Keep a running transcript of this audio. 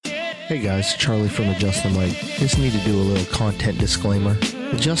Hey guys, Charlie from Adjust the Mic. Just need to do a little content disclaimer.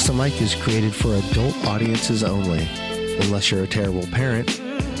 Adjust the Mic is created for adult audiences only. Unless you're a terrible parent,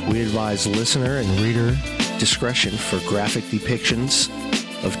 we advise listener and reader discretion for graphic depictions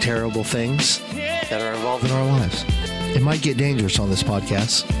of terrible things that are involved in our lives. It might get dangerous on this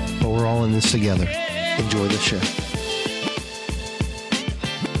podcast, but we're all in this together. Enjoy the show.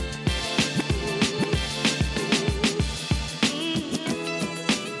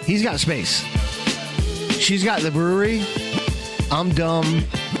 He's got space. She's got the brewery. I'm dumb,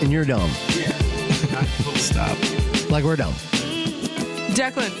 and you're dumb. Yeah. Full stop. Like we're dumb.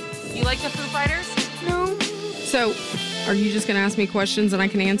 Declan, you like the Foo Fighters? No. So, are you just going to ask me questions and I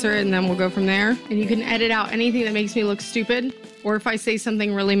can answer it and then we'll go from there? And you can edit out anything that makes me look stupid? Or if I say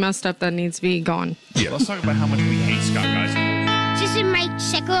something really messed up that needs to be gone? Yeah, let's talk about how much we hate Scott, guys. This is Mike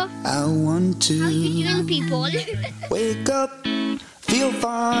Checker. I want to Young people. wake up, feel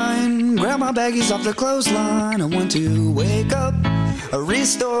fine, grab my baggies off the clothesline. I want to wake up,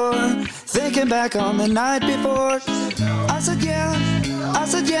 restore, thinking back on the night before. I said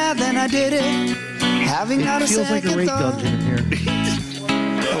yeah, then I did it. Having not a Feels like a second rape thought. dungeon in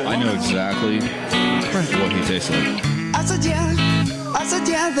here. I know exactly what he tastes like. I said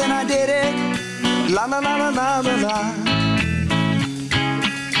yeah, then I did it. La la la la la la la.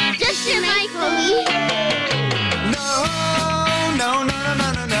 Just in my Cody. No.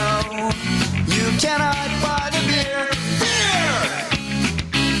 You cannot buy the beer. Beer!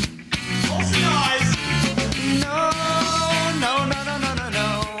 Also nice. No.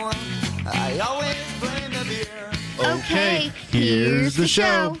 I always blame the beer. Okay, here's the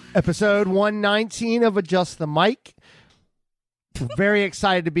show. Episode 119 of Adjust the Mic. Very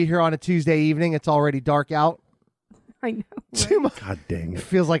excited to be here on a Tuesday evening. It's already dark out. I know. God dang It it.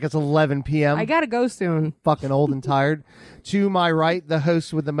 feels like it's 11 p.m. I got to go soon. Fucking old and tired. To my right, the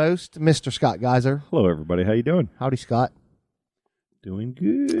host with the most, Mr. Scott Geiser. Hello, everybody. How you doing? Howdy, Scott. Doing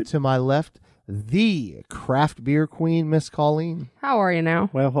good. To my left, the craft beer queen, Miss Colleen. How are you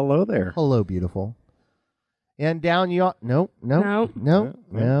now? Well, hello there. Hello, beautiful. And down you... No.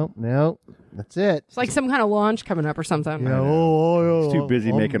 That's it. It's like some kind of launch coming up or something. He's too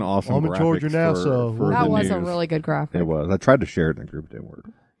busy making awesome I'm in charge of graphics NASA. for That the was a news. really good graphic. It was. I tried to share it in the group. It didn't work.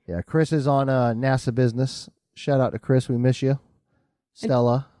 Yeah, Chris is on NASA business. Shout out to Chris. We miss you.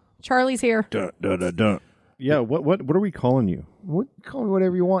 Stella. Charlie's here. Dun, dun, dun, dun. Yeah, what are we calling you? Call me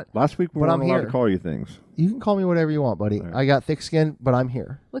whatever you want. Last week we But weren't I'm allowed here. to call you things. You can call me whatever you want, buddy. All right. I got thick skin, but I'm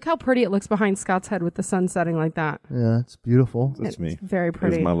here. Look how pretty it looks behind Scott's head with the sun setting like that. Yeah, it's beautiful. That's me. Very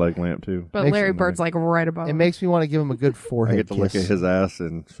pretty. There's my leg lamp, too. But Makes Larry it Bird's like right above. It him. makes me want to give him a good I forehead get to look kiss. at his ass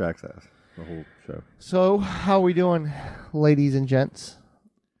and Shaq's ass the whole show. So, how we doing, ladies and gents?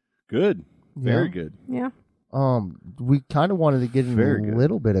 Good. Very Yeah. good. Yeah. We kind of wanted to get into Very a good.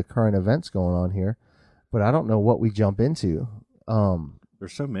 little bit of current events going on here, but I don't know what we jump into.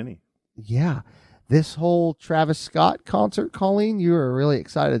 There's so many. Yeah, this whole Travis Scott concert, Colleen, you were really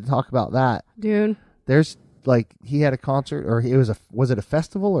excited to talk about that. Dude, There's like he had a concert, or was it a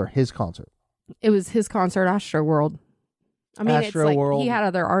festival or his concert? it was his concert, Astro World. I mean, it's like Astroworld. he had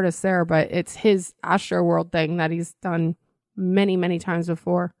other artists there, but it's his Astro World thing that he's done many, many times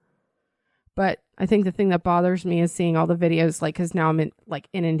before. But I think the thing that bothers me is seeing all the videos, like, because now I'm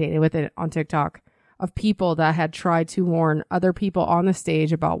inundated with it on TikTok, of people that had tried to warn other people on the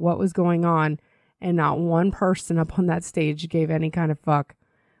stage about what was going on, and not one person up on that stage gave any kind of fuck.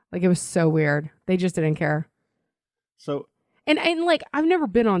 Like, it was so weird. They just didn't care. So And like, I've never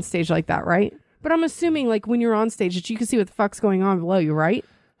been on stage like that, right? But I'm assuming, like, when you're on stage, that you can see what the fuck's going on below you, right?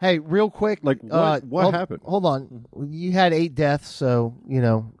 Hey, real quick, Like, what happened? Hold on, you had 8 deaths, so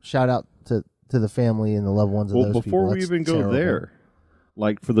shout out to the family and the loved ones of Well, those before people. we That's even go terrible. there,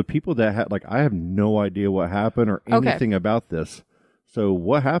 like for the people that had, like, I have no idea what happened or Okay. anything about this. So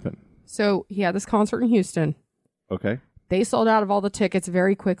what happened? So he had this concert in Houston. Okay. They sold out of all the tickets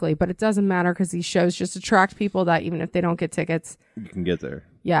very quickly, but it doesn't matter because these shows just attract people that even if they don't get tickets. You can get there.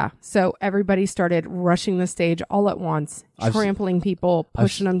 Yeah. So everybody started rushing the stage all at once, trampling people,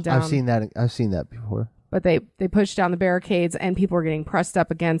 pushing them down. I've seen that before. But they pushed down the barricades, and people were getting pressed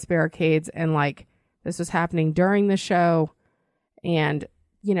up against barricades, and like this was happening during the show. And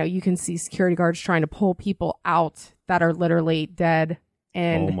you can see security guards trying to pull people out that are literally dead.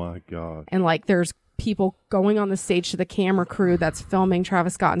 And Oh my God. and like there's people going on the stage to the camera crew that's filming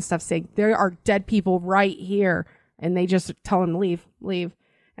Travis Scott and stuff, saying there are dead people right here, and they just tell him leave,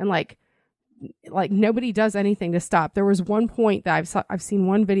 and like nobody does anything to stop. There was one point that I've seen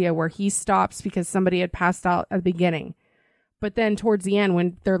one video where he stops because somebody had passed out at the beginning, but then towards the end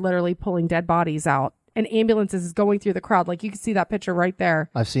when they're literally pulling dead bodies out, and ambulances going through the crowd. Like you can see that picture right there.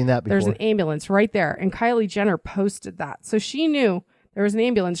 I've seen that before. There's an ambulance right there. And Kylie Jenner posted that. So she knew there was an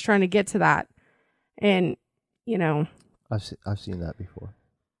ambulance trying to get to that. And, you know. I've seen that before.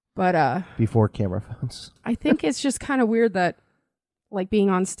 But before camera phones. I think it's just kind of weird that, like, being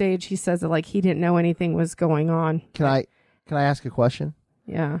on stage, he says that, like, he didn't know anything was going on. Can I ask a question?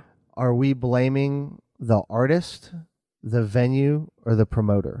 Yeah. Are we blaming the artist, the venue, or the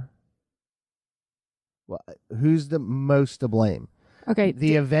promoter? Well, who's the most to blame? Okay.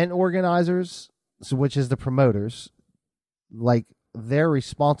 The event organizers, which is the promoters, like, they're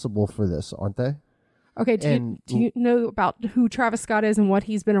responsible for this, aren't they? Okay, do you know about who Travis Scott is and what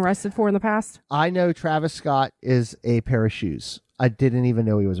he's been arrested for in the past? I know Travis Scott is a pair of shoes. I didn't even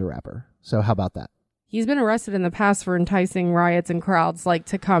know he was a rapper. So how about that? He's been arrested in the past for enticing riots and crowds, like,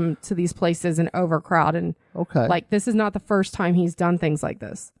 to come to these places and overcrowd. And, okay, like, this is not the first time he's done things like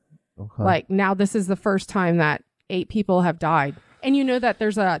this. Okay. Like, now this is the first time that 8 people have died. And you know that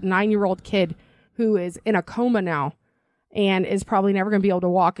there's a 9-year-old kid who is in a coma now and is probably never going to be able to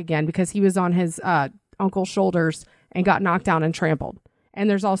walk again because he was on his uncle's shoulders and got knocked down and trampled. And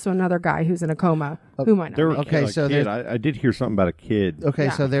there's also another guy who's in a coma who might not. Okay, so kid. I did hear something about a kid. Okay,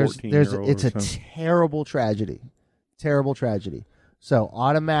 Yeah. so there's it's a terrible tragedy. So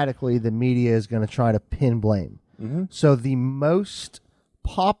automatically the media is going to try to pin blame. Mm-hmm. So the most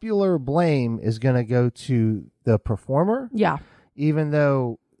popular blame is going to go to the performer. Yeah. Even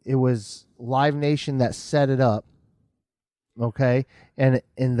though it was Live Nation that set it up. Okay, and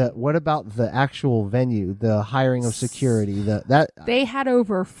what about the actual venue, the hiring of security? They had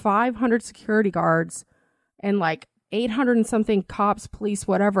over 500 security guards and like 800 and something cops, police,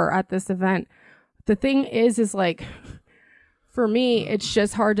 whatever at this event. The thing is like, for me, it's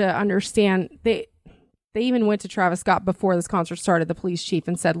just hard to understand. They even went to Travis Scott before this concert started, the police chief,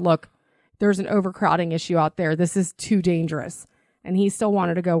 and said, "Look, there's an overcrowding issue out there. This is too dangerous," and he still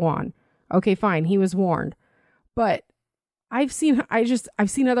wanted to go on. Okay, fine, he was warned, but I've seen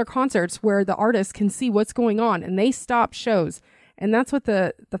other concerts where the artists can see what's going on and they stop shows. And that's what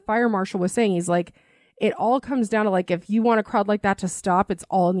the fire marshal was saying. He's like, it all comes down to, like, if you want a crowd like that to stop, it's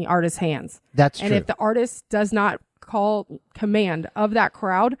all in the artist's hands. That's true. And if the artist does not call command of that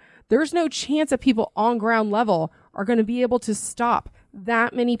crowd, there's no chance that people on ground level are going to be able to stop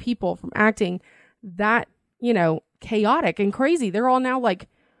that many people from acting that, chaotic and crazy. They're all now, like,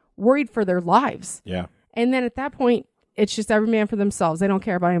 worried for their lives. Yeah. And then at that point, it's just every man for themselves. They don't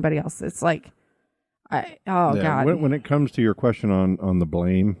care about anybody else. It's like, God. When it comes to your question on the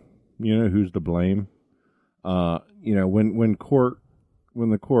blame, who's to blame? When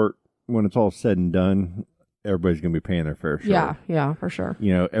it's all said and done, everybody's going to be paying their fair share. Yeah, for sure.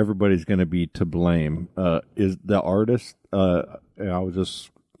 Everybody's going to be to blame. Is the artist? I was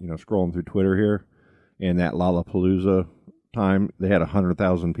just scrolling through Twitter here, and that Lollapalooza time they had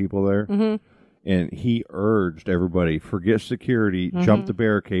 100,000 people there. Mm-hmm. And he urged everybody, forget security, jump the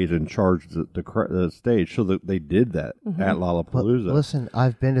barricades, and charge the stage. So that they did that at Lollapalooza. But listen,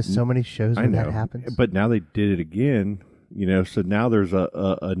 I've been to so many shows when that happens. But now they did it again, so now there's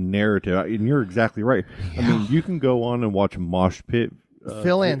a narrative. And you're exactly right. I mean, you can go on and watch Mosh Pit.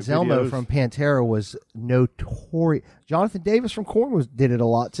 Phil Anselmo videos. from Pantera was notorious. Jonathan Davis from Korn did it a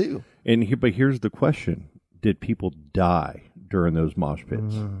lot, too. But here's the question. Did people die during those mosh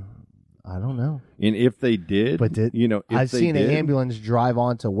pits? I don't know. And if they did, I've seen an ambulance drive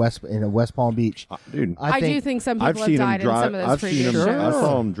onto West Palm Beach. Dude, I do think some people have died in some of those previous shows. I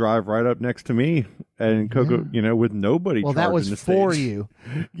saw them drive right up next to me and Coco, with nobody. Well, that was for you.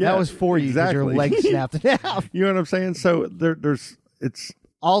 Yeah, that was for you because your leg snapped in half. You know what I'm saying? So it's.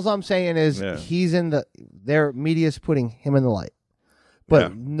 All I'm saying is he's in their media's putting him in the light,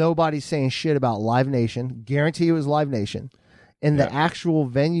 but nobody's saying shit about Live Nation. Guarantee it was Live Nation. And the actual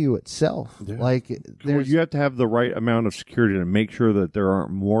venue itself, you have to have the right amount of security to make sure that there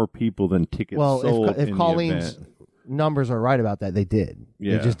aren't more people than tickets sold. If Colleen's numbers are right about that, they did.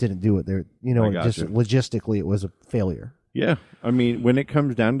 They just didn't do it. Logistically, it was a failure. Yeah, I mean, when it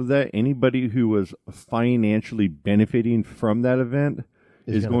comes down to that, anybody who was financially benefiting from that event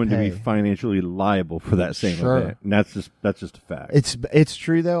is going to be financially liable for that same event, and that's just a fact. It's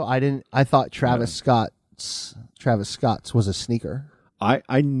true though. I thought Travis Scott's was a sneaker. I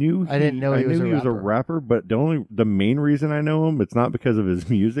didn't know he was a rapper, but the main reason I know him, it's not because of his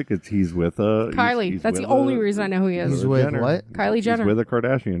music. It's he's with Kylie. That's the only reason I know who he is. He's with Jenner. What? Kylie Jenner. He's with a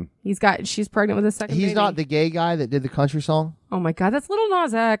Kardashian. She's pregnant with a second baby. He's not the gay guy that did the country song? Oh my God, that's Lil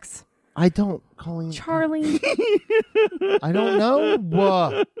Nas X. I don't, Colleen. Charlie. I don't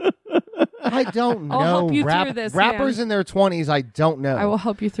know. I don't know. I'll help you through this, rappers man. in their 20s, I don't know. I will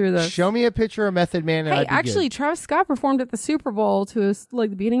help you through this. Show me a picture of Method Man. And Hey, I'd be actually, good. Travis Scott performed at the Super Bowl to his, like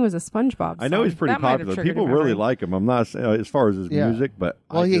the beginning was a SpongeBob. I know song. he's pretty That might have popular. triggered People a really memory. like him. I'm not as far as his Yeah. music, but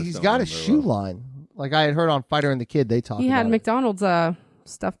Well, I just he's don't got know a him very shoe well. line. Like I had heard on Fighter and the Kid, they talked He had about it. McDonald's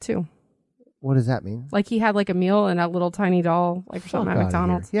stuff too. What does that mean? Like he had like a meal and a little tiny doll, like or something Fuck at outta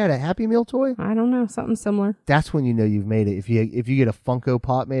McDonald's. here. He had a Happy Meal toy? I don't know, something similar. That's when you know you've made it. If you get a Funko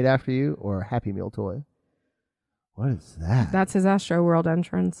Pop made after you or a Happy Meal toy. What is that? That's his Astro World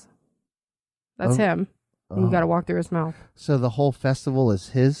entrance. That's Oh. him. And you got to walk through his mouth. So the whole festival is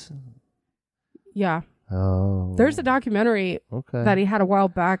his? Yeah. Oh. There's a documentary Okay. that he had a while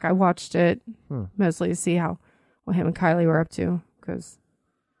back. I watched it Hmm. mostly to see what him and Kylie were up to because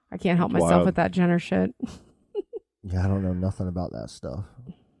I can't help That's myself wild. with that Jenner shit. Yeah, I don't know nothing about that stuff.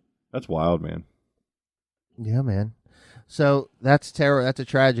 That's wild, man. Yeah, man. So that's terrible. That's a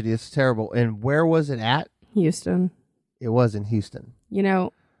tragedy. It's terrible. And where was it at? Houston. It was in Houston. You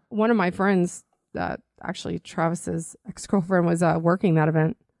know, one of my friends, actually Travis's ex-girlfriend, was working that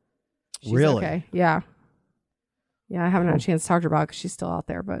event. She's Really? Okay. Yeah. Yeah, I haven't had a chance to talk to her about it because she's still out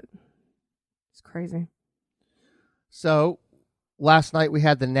there, but it's crazy. So last night we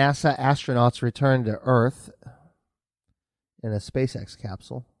had the NASA astronauts return to Earth in a SpaceX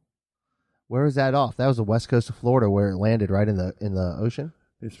capsule. Where was that off? That was the west coast of Florida where it landed, right in the ocean.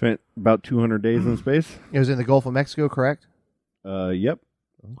 They spent about 200 days in space. It was in the Gulf of Mexico, correct? Yep.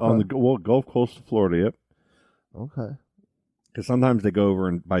 On the Gulf Coast of Florida, yep. Okay. Because sometimes they go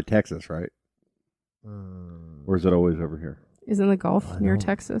over by Texas, right? Or is it always over here? Isn't the Gulf near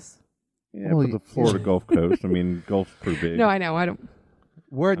Texas? Yeah, Well, but the Florida Gulf Coast. I mean, Gulf's pretty big. No, I know. I don't.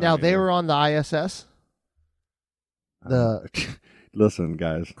 Now they were on the ISS. Listen,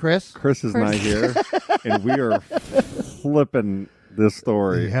 guys. Chris is not here, and we are flipping this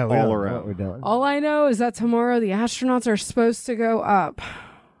story Yeah, we all don't know around. what we're doing. All I know is that tomorrow the astronauts are supposed to go up.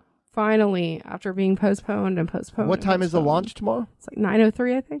 Finally, after being postponed and postponed. What and time is the postponed. launch tomorrow? It's like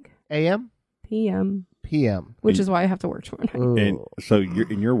 9:03, I think. AM? PM. PM. Which is why I have to work tomorrow night. And so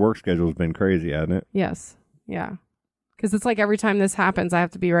your work schedule has been crazy, hasn't it? Yes. Yeah. Because it's like every time this happens, I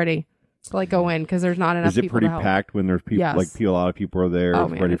have to be ready to like go in because there's not enough Is it people pretty to help. packed when there's people Yes. a lot of people are there Oh,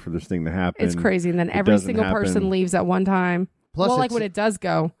 man. ready for this thing to happen? It's crazy. And then It every doesn't single person happen. leaves at one time. Plus well, like it's- when it does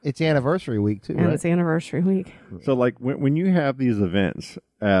go. It's anniversary week too, And right? it's anniversary week. So, like when you have these events,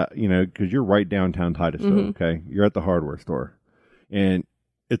 because you're right downtown Titusville, Mhm. okay, you're at the hardware store, and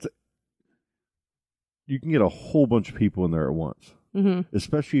you can get a whole bunch of people in there at once,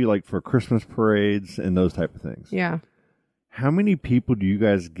 especially like for Christmas parades and those type of things. Yeah. How many people do you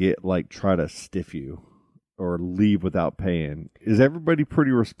guys get like try to stiff you or leave without paying? Is everybody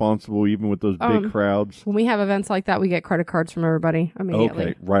pretty responsible, even with those big crowds? When we have events like that, we get credit cards from everybody immediately.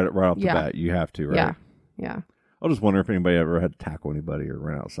 Okay, right off the Yeah. bat, you have to, right? Yeah. Yeah. I was just wondering if anybody ever had to tackle anybody or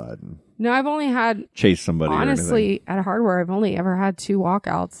run outside and No, I've only had, chase somebody. or anything. honestly, at Hardware, I've only ever had 2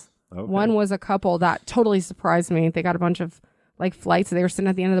 walkouts. Okay. One was a couple that totally surprised me. They got a bunch of like flights. They were sitting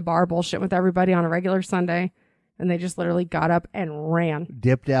at the end of the bar bullshit with everybody on a regular Sunday. And they just literally got up and ran.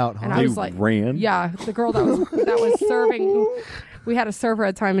 Dipped out, huh? And I was like, ran? Yeah, the girl that was serving. We had a server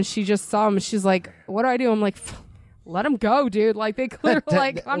at the time, and she just saw him. And she's like, "What do I do?" I'm like, "Let him go, dude." Like they clearly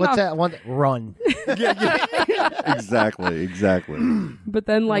like I'm What's not. that one? Run. Exactly. But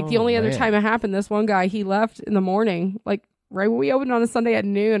then like the only other man. time it happened, this one guy he left in the morning, like right when we opened on a Sunday at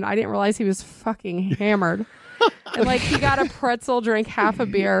noon. I didn't realize he was fucking hammered. And like he got a pretzel, drank half a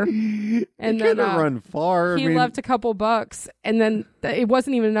beer, and You then couldn't run far. he left a couple bucks, and then it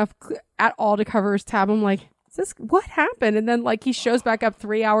wasn't even enough at all to cover his tab. I'm like, "Is this what happened?" And then like he shows back up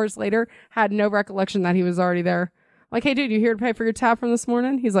 3 hours later, had no recollection that he was already there. Like, "Hey, dude, you here to pay for your tab from this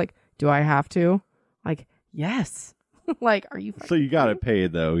morning?" He's like, "Do I have to?" Like, "Yes." Like, are you? So you got it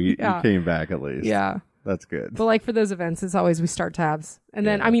paid though. You Yeah. came back at least. Yeah. That's good. But like for those events, it's always we start tabs, and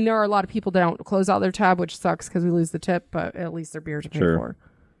then I mean there are a lot of people that don't close out their tab, which sucks because we lose the tip, but at least their beers are paid Sure. for.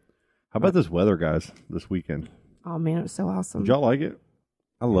 How about this weather, guys? This weekend, Oh man, it was so awesome. did y'all like it?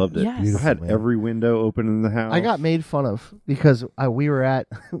 I loved it. Yes. I had man. every window open in the house. I got made fun of because we were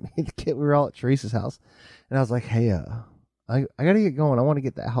all at Teresa's house, and I was like, "Hey, I got to get going. I want to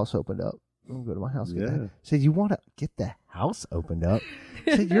get that house opened up. I'm gonna go to my house." And get Yeah. that. Said, "You want to get the house opened up?"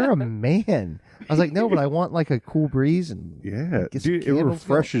 I said, "You're a man." I was like, "No, but I want like a cool breeze and Yeah, get some dude, it candles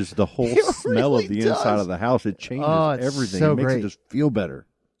refreshes the whole It smell really of the does. inside of the house. It changes Oh, it's everything. so It makes great. it just feel better.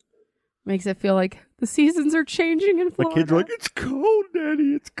 Makes it feel like the seasons are changing in My Florida. kids are like, "It's cold,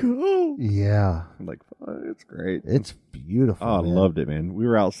 Daddy. It's cold." Yeah, I'm like, "Oh, it's great." it's beautiful. Oh, I man. loved it, man. We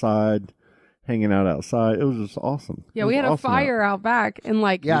were outside, hanging out outside. It was just awesome. Yeah, It we was had a awesome fire out back, and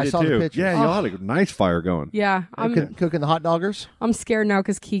like, Yeah, I out. saw the Too. pictures. Yeah, y'all had a nice fire going. yeah, Cooking the hot doggers. I'm scared now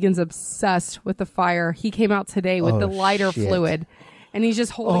because Keegan's obsessed with the fire. He came out today with Oh, the lighter shit. fluid, and he's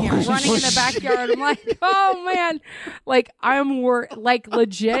just holding Oh, it, running in the backyard. I'm like, oh man, like I'm like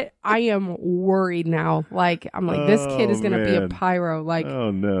legit. I am worried now. Like I'm like, this kid is gonna be a man. pyro. Like,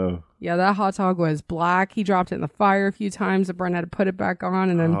 Oh no. yeah, that hot dog was black. He dropped it in the fire a few times. And Brent had to put it back on,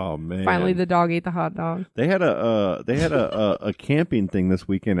 and then Oh man. finally the dog ate the hot dog. They had a camping thing this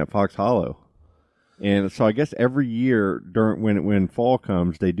weekend at Fox Hollow, and so I guess every year during when fall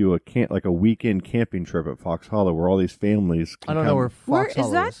comes, they do a weekend camping trip at Fox Hollow where all these families. I don't know where Fox Where is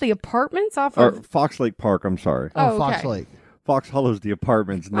Hollow that? is. The apartments off or of? Fox Lake Park. I'm sorry, Oh, Oh, Fox okay. Lake. Fox Hollow's the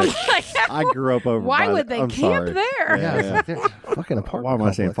apartments. Next. I grew up over. Why by would that. they I'm camp sorry. there? Yeah, it's like they're fucking apartment. Why am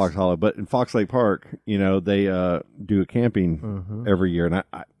I saying complex. Fox Hollow? But in Fox Lake Park, they do a camping every year, and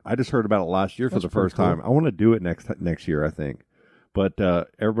I just heard about it last year for That's the first pretty cool. time. I want to do it next year, I think. But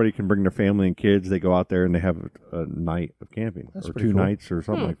everybody can bring their family and kids. They go out there and they have a night of camping, That's or pretty 2 cool. nights, or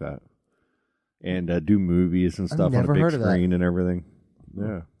something like that, and do movies and stuff on a never big heard of that. screen and everything.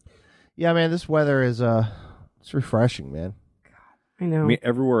 Yeah, Yeah, man, this weather is it's refreshing, man. I know. I mean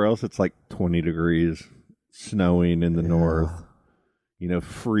everywhere else it's like 20 degrees, snowing in the north,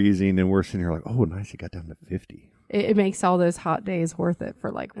 freezing, and we're sitting here like, oh, nice, it got down to 50. It makes all those hot days worth it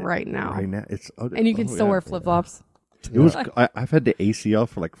for like right now. Right now, it's And you can still wear flip flops. It was. I've had the AC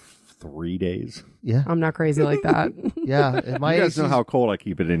off for like 3 days. Yeah, I'm not crazy like that. yeah. and My You guys know AC's how cold I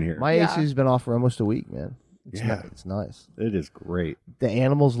keep it in here. my Yeah. AC's been off for almost a week, man. It's Yeah. it's nice. It is great. The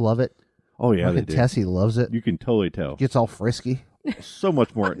animals love it. Oh yeah, they Fucking do. Tessie loves it. You can totally tell. Gets all frisky. So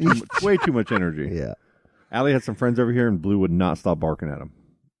much more, way too much energy. Yeah, Allie had some friends over here, and Blue would not stop barking at him.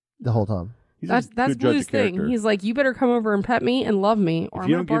 the whole time. He's That's a good judge Blue's of thing. character. He's like, you better come over and pet me and love me, or If I'm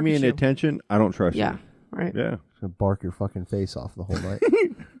you gonna don't give bark me at any you. attention, I don't trust Yeah, you. right. Yeah. He's gonna bark your fucking face off the whole night.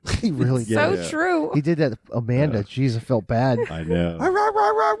 He really did. So Yeah. true. He did that. Amanda, jeez, I felt bad. I know.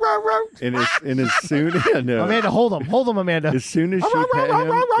 and as soon I know. Amanda, hold him, Amanda. As soon as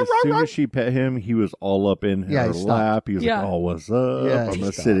she pet him, he was all up in Yeah, her he stopped. lap. He was Yeah. like, "Oh, what's up? Yeah, I'm he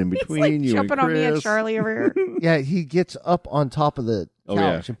gonna stopped. sit in He's between like you jumping and on me and Chris." Charlie over here. Yeah, he gets up on top of the couch Oh,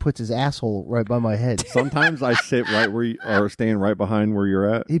 yeah. and puts his asshole right by my head. Sometimes I sit right where you or stand right behind where you're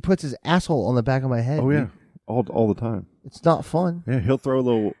at. He puts his asshole on the back of my head. Oh yeah, all the time. It's not fun. Yeah, he'll throw a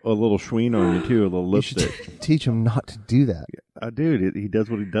little schween on you too, a little You should lipstick. teach him not to do that. Dude, he does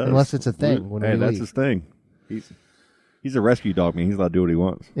what he does. Unless it's a thing when hey, we that's leave. his thing. He's a rescue dog, man. He's allowed to do what he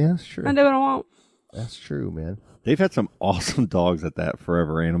wants. Yeah, that's true. I do what I want. That's true, man. They've had some awesome dogs at that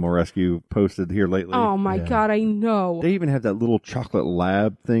Forever Animal Rescue posted here lately. Oh my Yeah. god, I know. They even have that little chocolate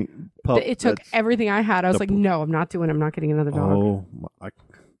lab thing. Pup It took that's- everything I had. I was the- like, no, I'm not doing it. I'm not getting another dog. Oh,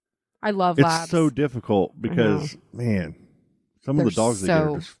 I love it's labs. so difficult because man, some They're of the dogs they get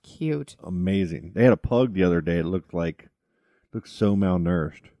so are just cute. amazing. They had a pug the other day. It looked so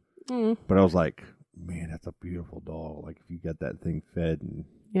malnourished, Mm, but I was like, man, that's a beautiful dog. Like if you got that thing fed and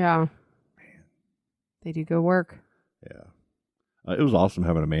yeah. They do good work. yeah, it was awesome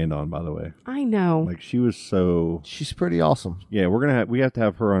having Amanda on. By the way, I know. like she was so She's pretty awesome. yeah. We have to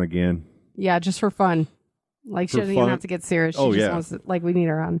have her on again. Yeah, just for fun. Like she For doesn't even fun? have to get serious. She Oh, just yeah. wants to, like we need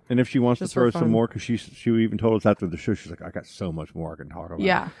her on. And if she wants Just to for throw some fun. more, because she even told us after the show, she's like, I got so much more I can talk about.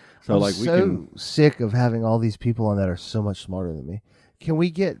 Yeah. So I'm like we so can. sick of having all these people on that are so much smarter than me. Can we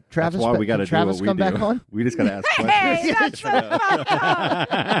get Travis? That's why we got to can Travis do what come we do. back on? We just got to ask Hey, questions. that's so fucked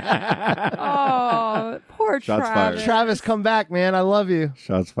up. Oh, poor Shots fired. Travis. Travis, come back, man. I love you.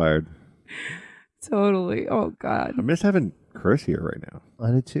 Shots fired. Totally. Oh God. I miss having Chris here right now.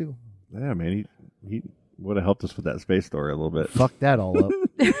 I do too. Yeah, man, he would have helped us with that space story a little bit. Fuck that all up.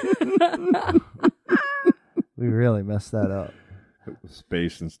 We really messed that up.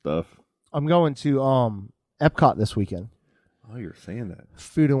 Space and stuff. I'm going to Epcot this weekend. Oh, you're saying that.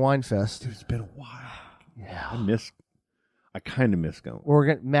 Food and Wine Fest. Dude, it's been a while. Yeah. I kind of miss going. We're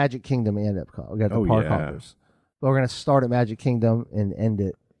going Magic Kingdom and Epcot. We got the Oh, park yeah. hoppers. But we're going to start at Magic Kingdom and end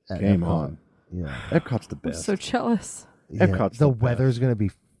it at Game Epcot. on. Yeah. Epcot's the I'm best. so jealous. Yeah. Epcot's the the best. weather's going to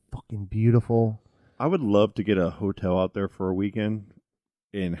be fucking beautiful. I would love to get a hotel out there for a weekend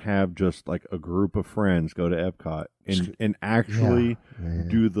and have just like a group of friends go to Epcot and actually Yeah.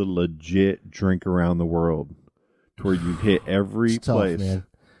 do the legit drink around the world, to where you hit every It's tough, place. man.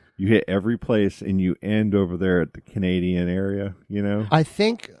 You hit every place and you end over there at the Canadian area, you know? I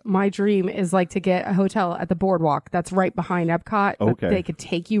think My dream is like to get a hotel at the boardwalk that's right behind Epcot. that Okay. They could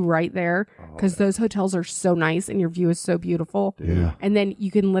take you right there because those hotels are so nice and your view is so beautiful. Yeah. And then you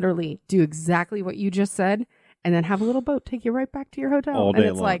can literally do exactly what you just said and then have a little boat take you right back to your hotel. All and day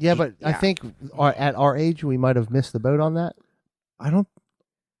it's long. like, Yeah, but I think at our age, we might have missed the boat on that. I don't.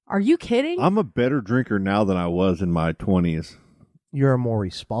 are you kidding? I'm a better drinker now than I was in my 20s. You're a more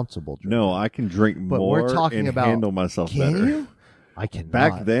responsible drinker. No, I can drink But more we're talking and about handle myself Can better. you? I cannot.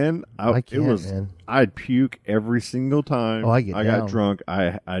 Back then, I can't, it was man. I'd puke every single time. Oh, I get got down. drunk.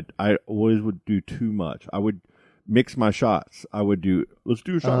 I always would do too much. I would mix my shots. I would do let's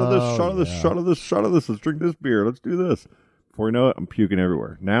do a shot of this, Oh, shot of this, yeah. shot of this, shot of this. Let's drink this beer. Let's do this. Before you know it, I'm puking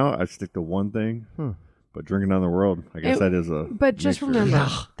everywhere. Now I stick to one thing. But drinking down the world, I guess that is a. But just mixture. remember,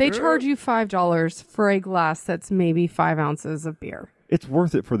 they charge you $5 for a glass that's maybe 5 ounces of beer. It's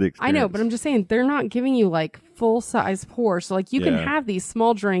worth it for the experience. I know, but I'm just saying they're not giving you like full size pours. So like you can Yeah. have these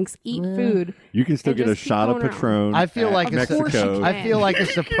small drinks, eat food. You can still and get a just keep shot of going around. Patron. I feel at like it's Mexico. can. I feel like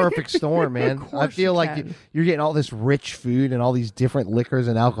it's the perfect storm, man. Of I course feel you like can. you're getting all this rich food and all these different liquors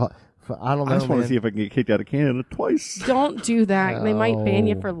and alcohol. I don't know. I just want man. to see if I can get kicked out of Canada twice. Don't do that. They might ban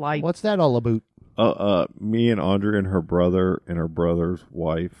you Oh. for life. What's that all about? Me and Andrea and her brother and her brother's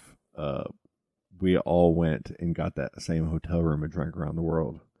wife, we all went and got that same hotel room and drank around the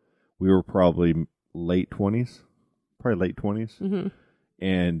world. We were probably late 20s. Mm-hmm.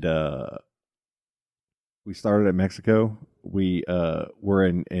 And we started at Mexico. We were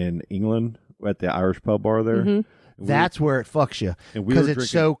in England at the Irish pub bar there. Mm-hmm. And That's where it fucks you and we because were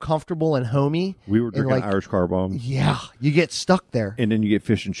it's drinking- so comfortable and homey. we were and drinking like- Irish car bombs. Yeah, you get stuck there. And then you get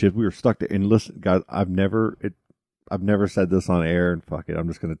fish and chips. We were stuck there. And listen, guys, I've never said this on air, and fuck it, I'm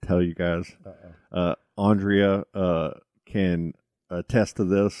just going to tell you guys. Andrea can attest to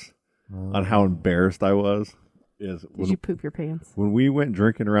this on how embarrassed I was. Is Did you poop your pants? when we went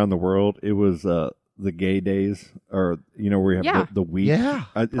drinking around the world, it was the gay days, or where you have Yeah. the week. Yeah.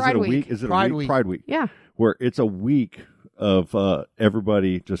 Is Pride it a Week. week? Is it Pride a week? Week. Pride Week. Yeah, Where it's a week of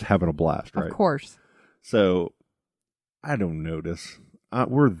everybody just having a blast, right? of course. So I don't notice.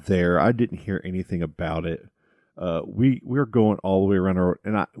 We're there. I didn't hear anything about it. We're going all the way around our,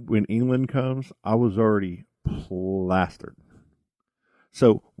 and when England comes, I was already plastered.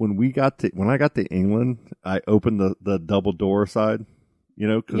 So when I got to England, I opened the double door side,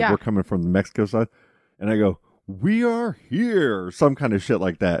 because Yeah. we're coming from the Mexico side, and I go, "We are here," some kind of shit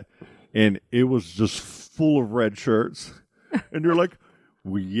like that, and it was just full of red shirts, and they're like,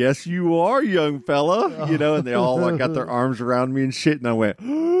 "Well, yes, you are, young fella," and they all like got their arms around me and shit, and I went,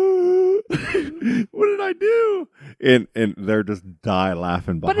 "What did I do?" And they're just die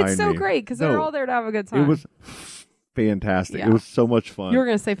laughing behind But me. it's so great because they're No, all there to have a good time. It was fantastic. Yeah. It was so much fun. You were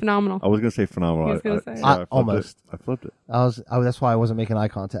gonna say phenomenal. I was going to say phenomenal. You was gonna say. so I flipped Almost. it. I flipped it. That's why I wasn't making eye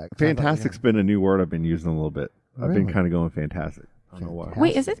contact. Fantastic's been a new word I've been using a little bit. I've been Really? kind of going fantastic. I don't know why. Fantastic.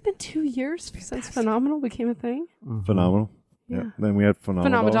 Wait, has it been 2 years since phenomenal became a thing? Phenomenal. Yeah. Then we had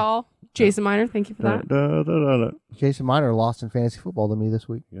phenomenal. Phenomenal. Jason Miner, thank you for that. Jason Miner lost in fantasy football to me this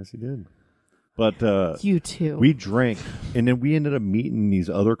week. Yes, he did. But You too. we drank, and then we ended up meeting these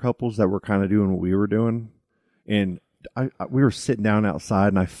other couples that were kind of doing what we were doing, and we were sitting down outside,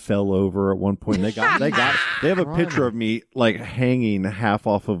 and I fell over at one point. And they have a picture of me like hanging half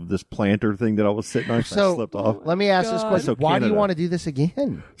off of this planter thing that I was sitting on. So I slipped off. Let me ask this question: So why do you Canada. want to do this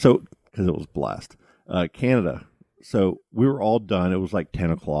again? So because it was blast, Canada. So we were all done. It was like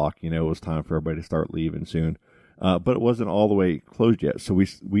 10 o'clock. It was time for everybody to start leaving soon, but it wasn't all the way closed yet. So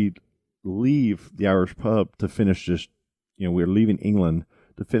we leave the Irish pub to finish this. We're leaving England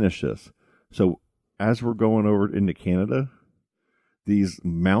to finish this. So as we're going over into Canada, these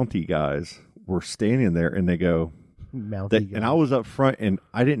Mountie guys were standing there, and they go, and I was up front, and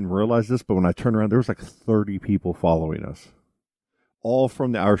I didn't realize this, but when I turned around, there was like 30 people following us, all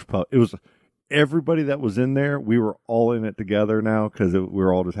from the Irish pub. It was everybody that was in there. We were all in it together now because we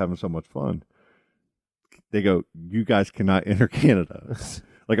were all just having so much fun. They go, "You guys cannot enter Canada."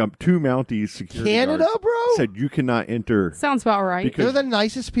 Like, I'm two Mounties security Canada, guards bro? said you cannot enter. Sounds about right. Because- They're the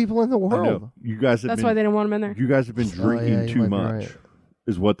nicest people in the I world. know. You guys have That's been, why they didn't want him in there. you guys have been drinking yeah, you too might be much, right.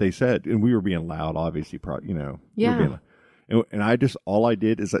 is what they said, and we were being loud, obviously. We were Yeah. being loud. And I just, all I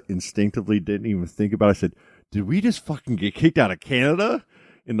did is I instinctively didn't even think about it. I said, "Did we just fucking get kicked out of Canada?"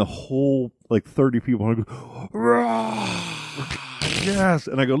 And the whole 30 people, I go, "Rah!" Yes,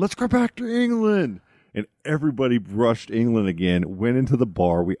 and I go, "Let's go back to England." And everybody rushed England again, went into the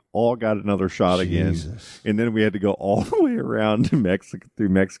bar. We all got another shot again. And then we had to go all the way around to Mexico, through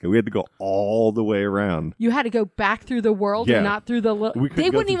Mexico. We had to go all the way around. You had to go back through the world Yeah. and not through the. We couldn't They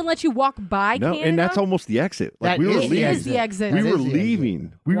go wouldn't through- even let you walk by No, Canada. and that's almost the exit. That we were is the leaving. It is the exit. We That were is the exit.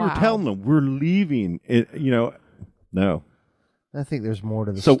 leaving. We were Wow. telling them we're leaving. No. I think there's more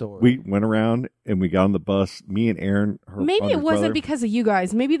to the So story. we went around and we got on the bus. Me and Aaron. Maybe it wasn't because of you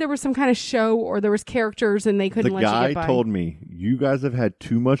guys. Maybe there was some kind of show or there was characters and they couldn't the let you guy get by. told me, "You guys have had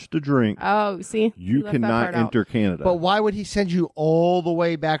too much to drink. Oh, see, You left that cannot part out. enter Canada." But why would he send you all the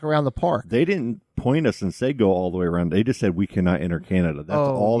way back around the park? They didn't point us and say go all the way around. They just said we cannot enter Canada. That's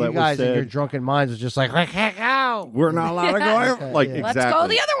all you that guys was in your said. drunken minds was just like, heck out. We're not allowed to go. Okay, Like yeah. exactly. Let's go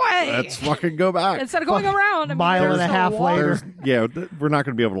the other way. Let's fucking go back. Instead of going around. I mean, Mile there's and a no half water. later. Yeah, we're not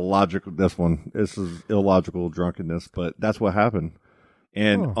going to be able to logic this one. This is illogical drunkenness, but that's what happened.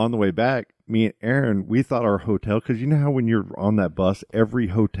 And on the way back, me and Aaron, we thought our hotel, because you know how when you're on that bus, every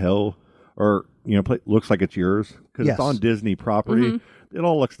hotel or looks like it's yours because Yes. it's on Disney property. It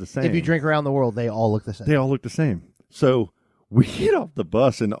all looks the same. If you drink around the world, they all look the same. they all look the same. So we get off the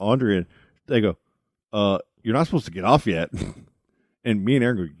bus, and Andrea, they go, "You're not supposed to get off yet." And me and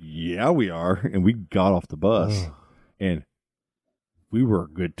Aaron go, "Yeah, we are." And we got off the bus, and we were a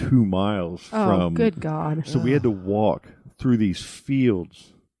good 2 miles Oh, from. good God. So we had to walk through these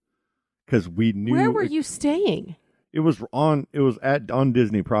fields because we knew. Where were you staying? It was on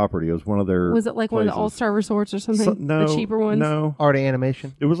Disney proproperty. It was one of their. Was it like one of the places. All-Star resorts or something? So- no, the cheaper ones? No, Art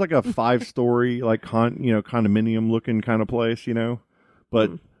animation. it was like a 5-story, like condominium looking kind of place,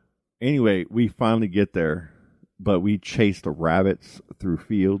 But anyway, we finally get there, but we chased the rabbits through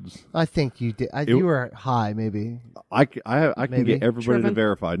fields. I think you did. You were high, maybe. I can Maybe. get everybody Driven? to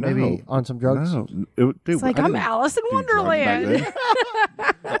verify. No, Maybe on some drugs. No, dude, It's like I I'm didn't Alice in do drugs back Wonderland.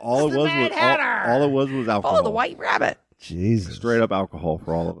 then. all it was alcohol. Oh, the white rabbit. Jesus. Straight up alcohol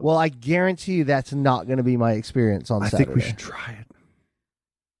for all of us. Well, I guarantee you that's not going to be my experience on I Saturday. think we should try it.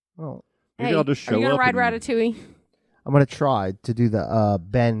 Well, Maybe Hey, I'll just show are you gonna up ride and- Ratatouille? I'm going to try to do the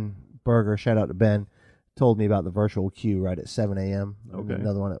Ben Burger. Shout out to Ben. Told me about the virtual queue right at 7 a.m. and Okay.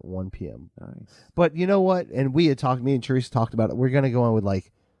 another one at 1 p.m. Nice. But you know what? And me and Teresa talked about it. We're going to go in with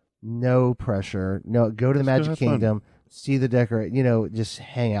like no pressure. No, go to the Let's go Magic have fun. Kingdom, see the decorate. Just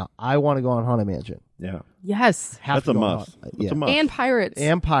hang out. I want to go on Haunted Mansion. Yeah, Yes. Have that's to a go on must. Haunted- That's a must. And pirates.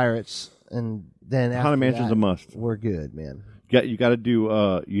 And Pirates, and then after Haunted Mansion's that, a must. We're good, man. You got to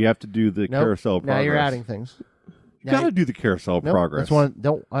do. You have to do the Nope. carousel progress. Now you're adding things. You got to do the carousel Nope, progress. That's one. I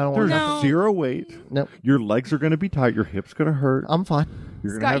don't want. There's No. zero weight. Nope. Your legs are going to be tight. Your hips going to hurt. I'm fine.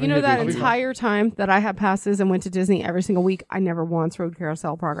 You're gonna Scott, have you a know hip that issue. entire time that I had passes and went to Disney every single week, I never once rode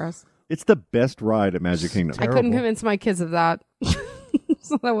Carousel Progress. It's the best ride at Magic Kingdom. I couldn't convince my kids of that.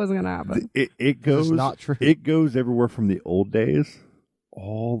 So that wasn't going to happen. It goes not true. It goes everywhere from the old days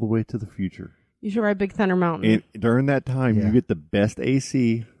all the way to the future. You should ride Big Thunder Mountain. And during that time, Yeah. you get the best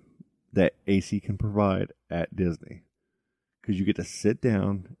AC that AC can provide at Disney because you get to sit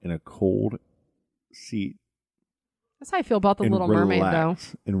down in a cold seat That's how I feel about the and Little Mermaid, though.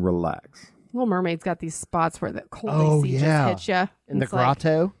 relax and relax. Little Mermaid's got these spots where the cold Oh, AC yeah. just hits you. In the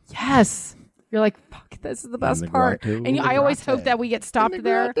grotto. Yes. You're like, fuck, this is the best the part. grotto. And In the I always grotto. hope that we get stopped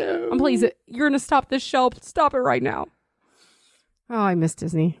there. Please, you're going to stop this show. Stop it right now. Oh, I miss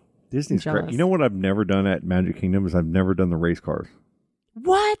Disney. Disney's Jealous. great. You know what I've never done at Magic Kingdom is I've never done the race cars.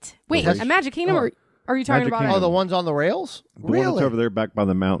 What? Wait, Race- a Magic Kingdom, or are you talking Magic about Kingdom. Oh, the ones on the rails. The one Really? that's over there back by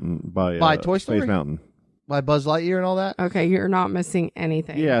the mountain by Toy Story? Space Mountain. By Buzz Lightyear and all that. Okay, you're not missing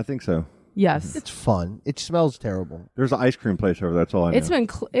anything. Yeah, I think so. Yes. It's fun. It smells terrible. There's an ice cream place over there. That's all I know. It's been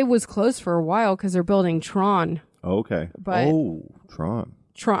it was closed for a while because they're building Tron. Oh, okay. but- Tron.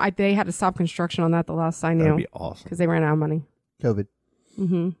 They had to stop construction on that the last I That'd knew be awesome. because they ran out of money. COVID.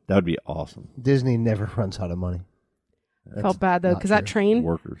 That'd be awesome. Disney never runs out of money. That's Felt bad though not because that true. train,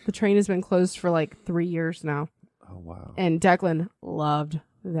 Workers. the train has been closed for like 3 years now, Oh wow. and Declan loved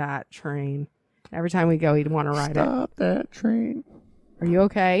that train. Every time we go, he'd want to ride it. Stop that train. Are you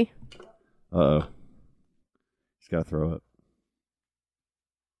okay? Uh-oh. He's got to throw up.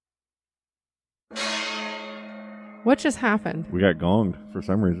 What just happened? We got gonged for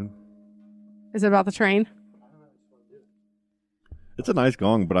some reason. Is it about the train? It's a nice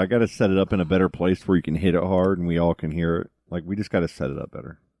gong, but I got to set it up in a better place where you can hit it hard and we all can hear it. Like, we just got to set it up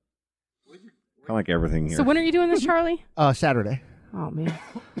better. Kind of like everything here. So when are you doing this, Charlie? Saturday. Oh man,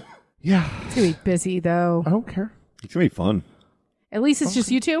 Yeah. it's gonna be busy though. I don't care. It's going to be fun. At least it's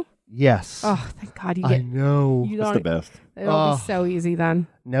just you two. Yes. Oh, thank God you I get. know. You That's don't. the best. It'll Oh. be so easy then.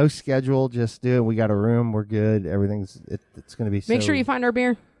 No schedule. Just do it. We got a room. We're good. Everything's. It's going to be. Make so... sure you find our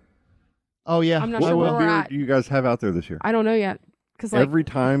beer. Oh yeah. I'm not What, sure where what we're beer at. do you guys have out there this year? I don't know yet. Because like, Every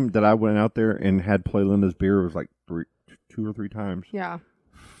time that I went out there and had Play Linda's beer, it was like 2 or 3 times. yeah.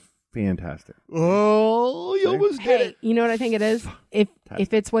 Fantastic. Oh, you almost did Hey, it. you know what I think it is? If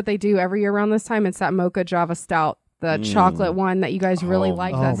it's what they do every year around this time, it's that Mocha Java Stout the chocolate one that you guys really Oh,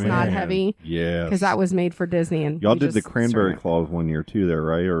 like. oh, That's not man. heavy Yeah. because that was made for Disney. And Y'all we did the just cranberry serve it. claws one year too, there,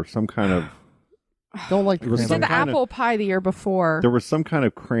 right? Or some kind of. Don't like the It was We some did the kind of- apple pie the year before. There was some kind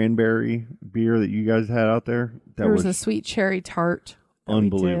of cranberry beer that you guys had out there. That There was a sweet cherry tart. that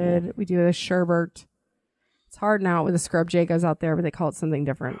unbelievable. We do a sherbet. It's hard now with the Scrub J goes out there, but they call it something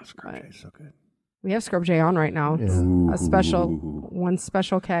different. Scrub But J, so good. we have Scrub J on right now. It's Ooh. a special one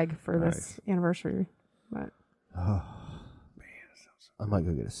special keg for Nice. this anniversary. But I might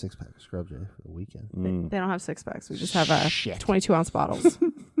go get a 6-pack of Scrub J for the weekend. they don't have 6-packs. We just have 22-ounce bottles,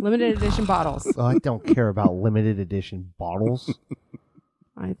 limited edition bottles. Oh, I don't care about limited edition bottles.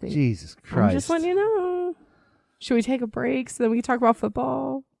 I think. Jesus I'm Christ. just letting you know. Should we take a break so then we can talk about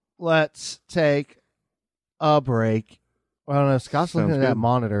football? Let's take a break. I don't know. Scott's looking Sounds at that good.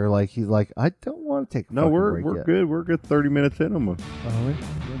 monitor like he's like, I don't want to take a No, fucking we're break we're yet. good. We're good. 30 minutes in them. Oh, really?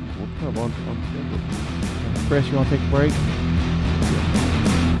 We're kind of on schedule. Chris, you want to take a break?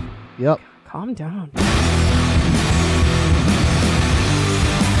 Yep. Calm down.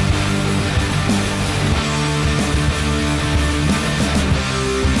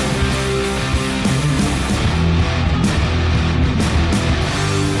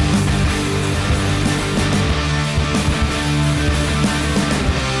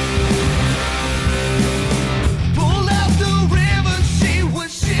 Pulled out the river, she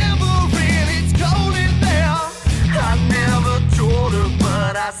was shivering. It's cold in there. I never told her,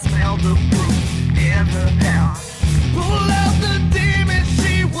 but I smelled the proof in her hair. Pulled out the demon,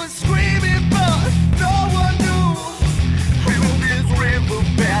 she was screaming, but no one knew. Built this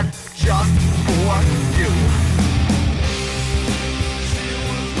riverbed just for you. She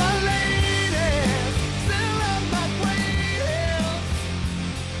was my lady, still at my grave.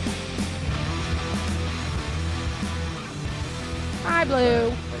 Hi,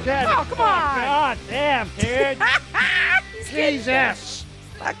 Blue. Oh, come on. God damn, dude. Jesus.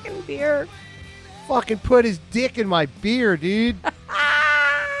 Fucking beer. Fucking put his dick in my beer, dude.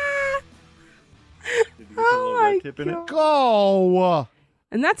 Oh, my tip in it? God. Go.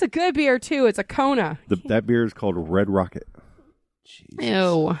 And that's a good beer, too. It's a Kona. That beer is called Red Rocket.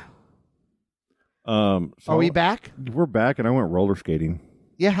 Ew. So Are we back? We're back, and I went roller skating.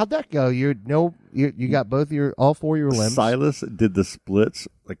 Yeah, how'd that go? You got all 4 of your limbs. Silas did the splits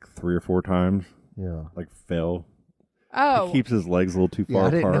like 3 or 4 times. Yeah. Like fell. Oh. He keeps his legs a little too Yeah, I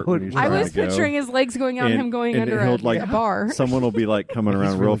far didn't apart. know when it he's was- I trying was to go. picturing his legs going out and him going and under he'll, a bar. Someone will be like coming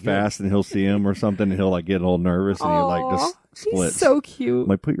around real really good. fast, and he'll see him or something, and he'll like get a little nervous, and he'll like just Aw, splits. He's so cute. I'm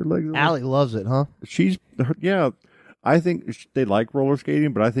like, put your legs. in. Allie loves it, huh? Yeah. I think they like roller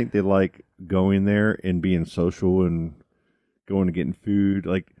skating, but I think they like going there and being social and going and getting food.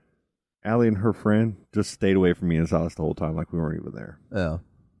 Like Allie and her friend just stayed away from me and Silas the whole time, like we weren't even there. Yeah.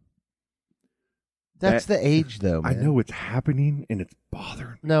 That's the age, though, man. I know it's happening, and it's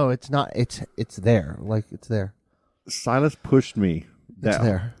bothering me. No, it's not. It's there. Like, it's there. Silas pushed me. It's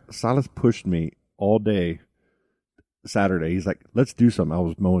there. Silas pushed me all day Saturday. He's like, let's do something. I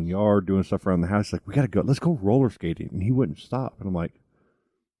was mowing the yard, doing stuff around the house. He's like, we got to go. Let's go roller skating. And he wouldn't stop. And I'm like,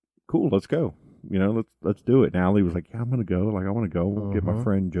 cool, let's go. You know, let's do it. And Allie was like, yeah, I'm going to go. Like, I want to go. We'll get my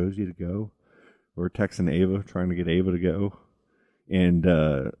friend Josie to go. We're texting Ava, trying to get Ava to go. And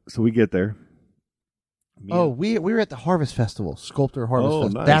so we get there. We were at the Harvest Festival, Sculptor Harvest Festival.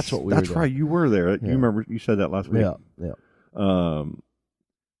 Nice. That's what we That's were doing. right. You were there. Yeah. You remember, you said that last week. Yeah.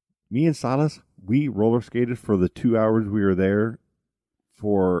 Me and Silas, we roller skated for the 2 hours we were there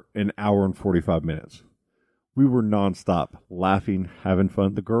for an hour and 45 minutes. We were nonstop laughing, having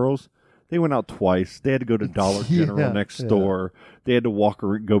fun. The girls, they went out twice. They had to go to Dollar General next door. They had to walk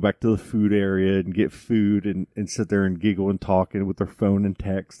or go back to the food area and get food and sit there and giggle and talk with their phone and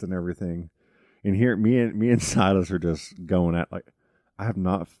text and everything. And here, me and Silas are just going at like, I have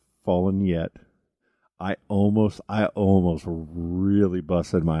not fallen yet. I almost really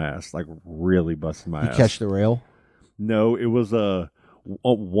busted my ass. Like really busted my ass. You catch the rail? No, it was a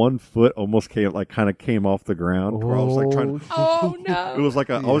 1 foot almost came off the ground. Where I was like trying to. Oh no! It was like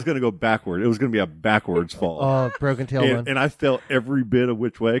I was going to go backward. It was going to be a backwards fall. Oh, broken tailbone. And I felt every bit of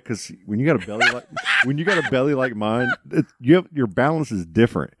which way because when you got a belly like mine, your balance is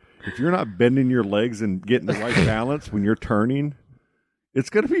different. If you're not bending your legs and getting the right balance when you're turning, it's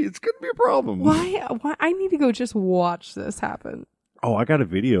gonna be a problem. Why? I need to go just watch this happen. Oh, I got a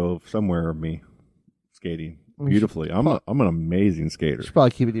video somewhere of me skating beautifully. I'm an amazing skater. You should probably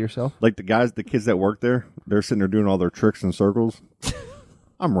keep it to yourself. Like the kids that work there, they're sitting there doing all their tricks and circles.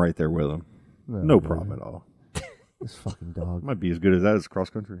 I'm right there with them. No problem at all. This fucking dog. Might be as good as that as cross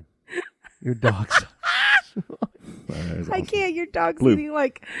country. Your dog's That is I awesome. can't. Your dog's Blue. eating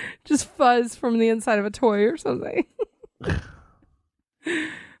like just fuzz from the inside of a toy or something.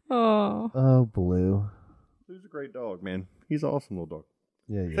 Oh, Oh, Blue. Blue's a great dog, man. He's an awesome little dog.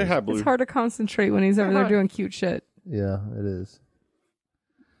 Yeah, Say hi, Blue. it's hard to concentrate when he's over there doing cute shit. Yeah, it is.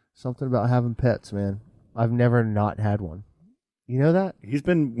 Something about having pets, man. I've never not had one. You know that? He's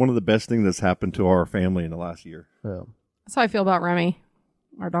been one of the best things that's happened to our family in the last year. Yeah. That's how I feel about Remy,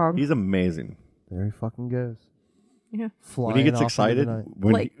 our dog. He's amazing. There he fucking goes. Yeah. When he gets Flying off excited, into the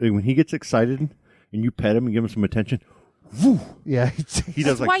night. when he gets excited, and you pet him and give him some attention, Yeah, he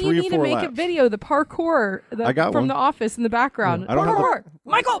does That's like why you 3 or need 4 to make laps. a video, the parkour I got from one. The Office in the background. I don't have Parkour!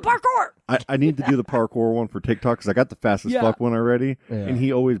 Michael, parkour! I need to do the parkour one for TikTok because I got the fastest Yeah. fuck one already, Yeah. and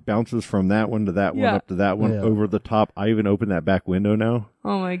he always bounces from that one to that one Yeah. up to that one Yeah. over the top. I even open that back window now,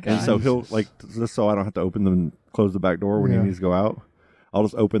 Oh my god. and so he'll like just so I don't have to open them and close the back door when Yeah. he needs to go out. I'll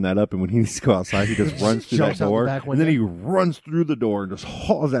just open that up, and when he needs to go outside, he just runs through that Jumps out the door, back and then he runs through the door and just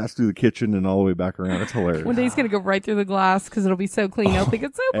hauls ass through the kitchen and all the way back around. It's hilarious. One day he's going to go right through the glass because it'll be so clean. He'll think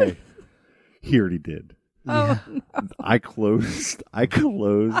it's open. Hey, he already did. Oh, I closed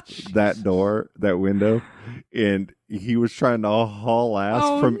that door, that window, and he was trying to haul ass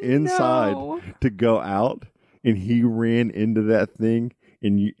Oh, from inside no. to go out, and he ran into that thing,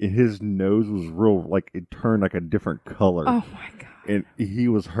 and his nose was real, like it turned like a different color. Oh my god. And he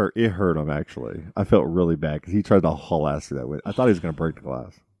was hurt. It hurt him, actually. I felt really bad because he tried to haul ass through that window. I thought he was going to break the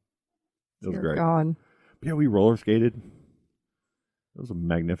glass. It was Dear great. God. Yeah, we roller skated. It was a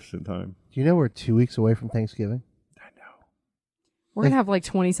magnificent time. Do you know we're 2 weeks away from Thanksgiving? We're going to have like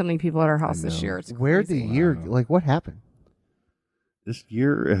 20 something people at our house I this know. year. It's Where'd the crazy. year, like, what happened? This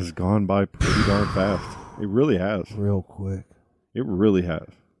year has gone by pretty darn fast. It really has. Real quick. It really has.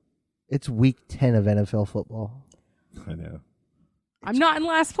 It's week 10 of NFL football. I know. I'm not in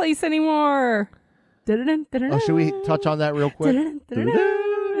last place anymore. Oh, should we touch on that real quick? I'm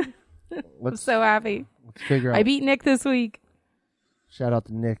Let's, so happy. let's figure out. I beat Nick this week. Shout out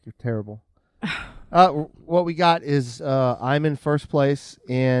to Nick. You're terrible. What we got is I'm in first place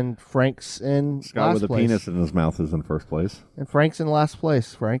and Frank's in Scott last with a place. penis in his mouth is in first place. And Frank's in last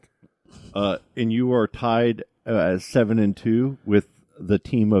place, Frank. And you are tied at 7-2 with the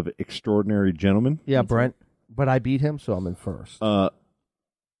team of extraordinary gentlemen. Yeah, Brent. But I beat him, so I'm in first.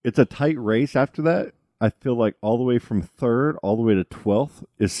 It's a tight race after that. I feel like all the way from 3rd all the way to 12th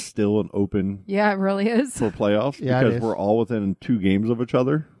is still an open Yeah, it really is. for playoffs Yeah, it because is. we're all within 2 games of each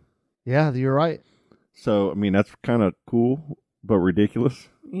other. Yeah, you're right. So, I mean, that's kind of cool, but ridiculous.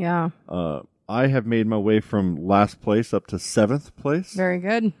 Yeah. I have made my way from last place up to 7th place. Very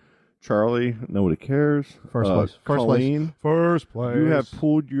good. Charlie, nobody cares. First place. First Colleen, place. First place. you have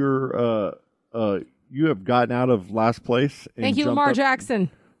pulled your, you have gotten out of last place. And Thank you, jumped Lamar up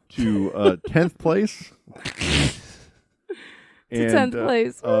Jackson. to 10th place. To 10th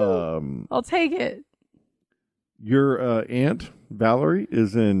place. I'll take it. Your aunt, Valerie,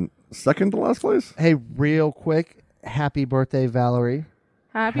 is in 2nd to last place. Hey, real quick, happy birthday, Valerie.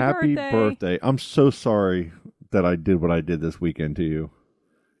 Happy birthday. I'm so sorry that I did what I did this weekend to you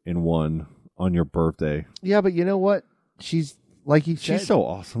and won on your birthday. Yeah, but you know what? She's, like you said. She's so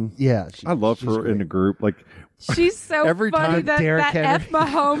awesome. Yeah. I love she's her great. in the group. Like She's so Every funny time that Derrick that Henry- F.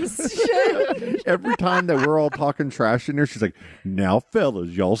 Mahomes shit. every time that we're all talking trash in there, she's like, "Now, fellas,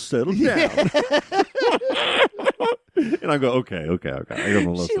 y'all settle down." And I go, "Okay. I'm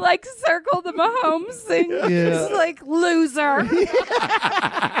gonna listen." She like circled the Mahomes thing. Yeah. She's like loser.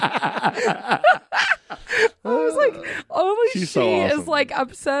 I was like, only She's she so awesome. is like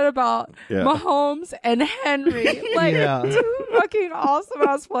upset about Yeah. Mahomes and Henry, like Yeah. two fucking awesome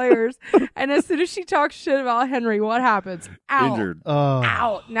ass players. And as soon as she talks shit about Henry, what happens? Out, Injured.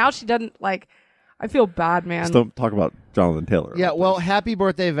 out. Now she doesn't like. I feel bad, man. Just don't talk about Jonathan Taylor. Yeah, well, happy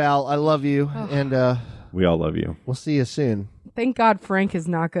birthday, Val. I love you. And We all love you. we'll see you soon. Thank God Frank is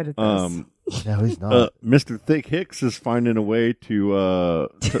not good at this. No, he's not. Mr. Thick Hicks is finding a way to.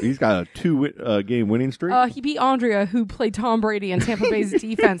 He's got a 2-game winning streak. He beat Andrea, who played Tom Brady in Tampa Bay's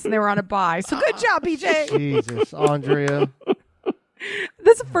defense, and they were on a bye. So good job, BJ. Jesus, Andrea.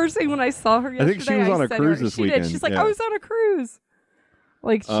 That's the first thing when I saw her yesterday. think she was on a said cruise her- this she weekend, Did. She's like, yeah. I was on a cruise.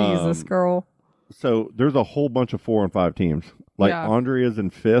 Like, Jesus, girl. So there's a whole bunch of 4 and 5 teams. Like Yeah. Andrea's in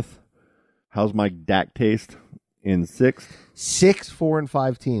 5th. How's Mike Dak taste in 6th? 6, 4, and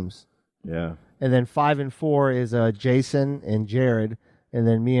 5 teams. Yeah. And then 5 and 4 is Jason and Jared. And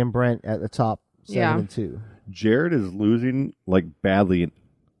then me and Brent at the top, 7 Yeah. and 2. Jared is losing like badly in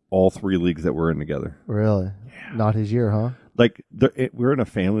all 3 leagues that we're in together. Really? Not his year, huh? Like we're in a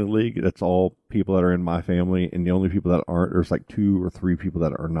family league. That's all people that are in my family, and the only people that aren't, there's like 2 or 3 people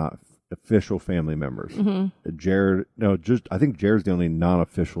that are not official family members. Mm-hmm. Jared, no, just I think Jared's the only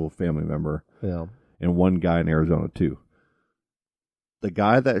non-official family member. Yeah. And one guy in Arizona too. The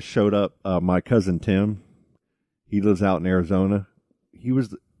guy that showed up, my cousin Tim, he lives out in Arizona. He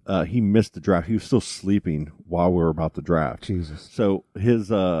missed the draft. He was still sleeping while we were about to draft. Jesus. So his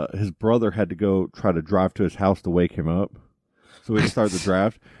brother had to go try to drive to his house to wake him up so we could start the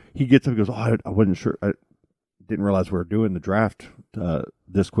draft. He gets up and goes, "Oh, I wasn't sure. I didn't realize we were doing the draft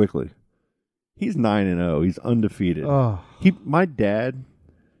this quickly." He's 9-0. He's undefeated. Oh. My dad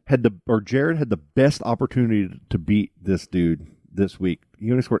Jared had the best opportunity to beat this dude this week. He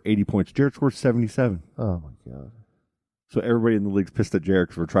only scored 80 points. Jared scored 77. Oh my God. So everybody in the league's pissed at Jared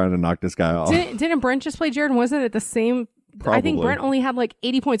because we're trying to knock this guy off. Didn't Brent just play Jared? Wasn't it the same? Probably. I think Brent only had like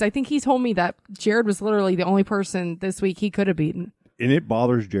 80 points. I think he told me that Jared was literally the only person this week he could have beaten. And it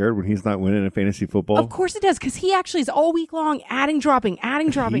bothers Jared when he's not winning in fantasy football. Of course it does, because he actually is all week long adding, dropping. I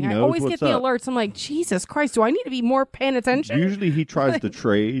knows always get what's the up. alerts. I'm like, Jesus Christ, do I need to be more paying attention? Usually he tries to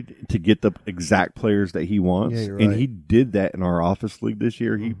trade to get the exact players that he wants. Yeah, you're And right. he did that in our office league this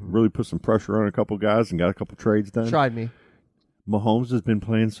year. He really put some pressure on a couple guys and got a couple trades done. Tried me. Mahomes has been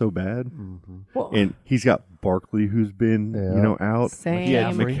playing so bad. Well, And he's got Barkley who's been, out. Same. He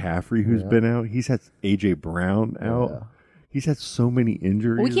had McCaffrey who's been out. He's had A.J. Brown out. Yeah. He's had so many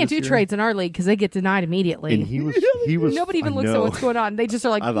injuries. we can't this do year. trades in our league because they get denied immediately. And he was Nobody even I looks at know. what's going on. They just are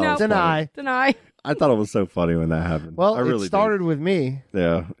like, I thought it no, was funny. deny. I thought it was so funny when that happened. Well, I really it started with me. did.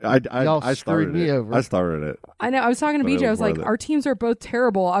 Yeah, I Y'all I screwed started me it. over. I started it. I know. I was talking to But it BJ. I was was like, worth it. our teams are both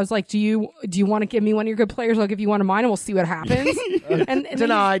terrible. I was like, do you want to give me one of your good players? I'll give you one of mine, and we'll see what happens. and then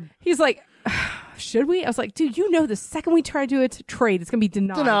Denied. He's like, should we? I was like, dude, the second we try to do a trade, it's gonna be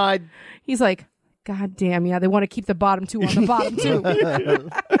denied. Denied. He's like, God damn, yeah, they want to keep the bottom two on the bottom two.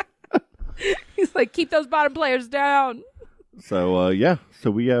 He's like, keep those bottom players down. So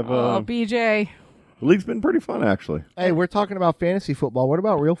so we have Oh, BJ. the league's been pretty fun actually. Hey, we're talking about fantasy football. What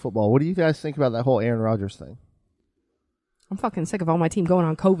about real football? What do you guys think about that whole Aaron Rodgers thing? I'm fucking sick of all my team going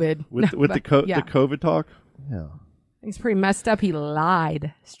on COVID. With No, the but, yeah. the COVID talk. Yeah. He's pretty messed up. He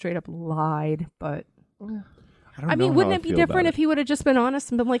lied, straight up lied. But I mean, know wouldn't how it be I feel different about if he would have just been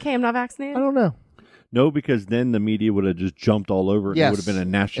honest and been like, "Hey, I'm not vaccinated"? I don't know. No, because then the media would have just jumped all over it. Yes. It would have been a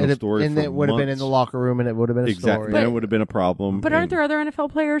national story and for it would have been in months. the locker room, and it would have been a Exactly. story. Then it would have been a problem. But aren't and- there other NFL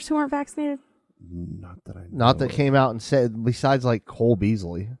players who aren't vaccinated? Not that I know. Not that came out and said, besides like Cole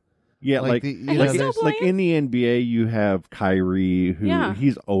Beasley. Yeah, Like like the- you know, like, there's- like in the NBA, you have Kyrie, who Yeah.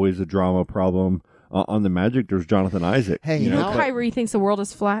 he's always a drama problem. On the Magic, there's Jonathan Isaac. Hey, you you know, know, Kyrie thinks the world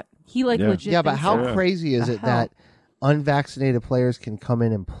is flat. He Yeah. legit. Yeah, but thinks how so. Yeah. crazy is The it hell? that unvaccinated players can come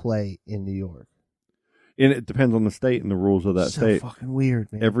in and play in New York? and it depends on the state and the rules of that so state. fucking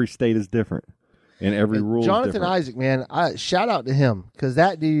weird, man. Every state is different, and every rule. Jonathan is different. Isaac, man, shout out to him because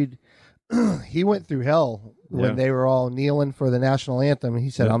that dude, he went through hell Yeah. when they were all kneeling for the national anthem. He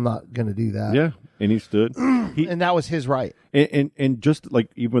said, Yeah. "I'm not going to do that." Yeah, and he stood. And that was his right. And just like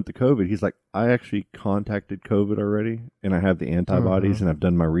even with the COVID, he's like, I actually contacted COVID already, and I have the antibodies, and I've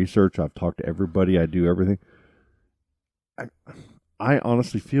done my research. I've talked to everybody. I do everything. I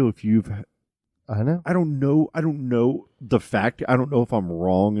honestly feel if you've, I know. I don't know the fact. I don't know if I'm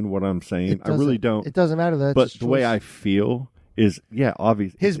wrong in what I'm saying. It I really doesn't- don't. It doesn't matter. That's But his the way choice. I feel is, yeah,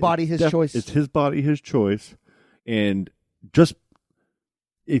 obviously, His body, his choice. It's his body, his choice, and just.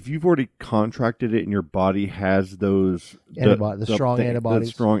 If you've already contracted it and your body has those The strong antibodies.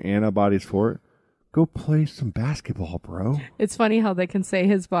 the strong antibodies for it, go play some basketball, bro. It's funny how they can say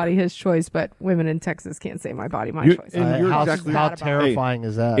his body, his choice, but women in Texas can't say my body, my You- choice. and you're how exactly- how Hey, terrifying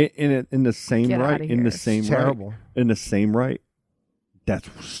is that? In the same Get right, outta in here. the same terrible. right, in the same right. That's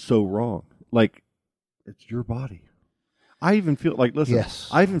so wrong. Like, it's your body. I even feel like, listen, Yes.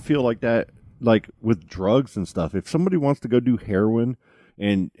 I even feel like that, like with drugs and stuff. If somebody wants to go do heroin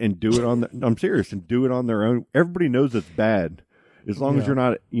and do it on, I'm serious, and do it on their own. Everybody knows it's bad, as long as Yeah.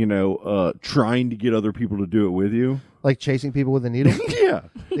 you're not, trying to get other people to do it with you. Like chasing people with a needle? Yeah,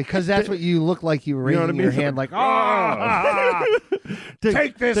 Because that's what you look like. You were You know raising what I mean? your hand like,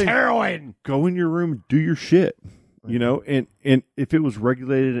 take this heroin. Go in your room and do your shit. You know, and if it was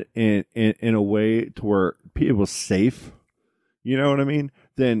regulated in a way to where it was safe, you know what I mean?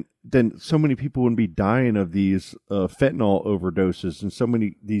 Then so many people wouldn't be dying of these fentanyl overdoses, and so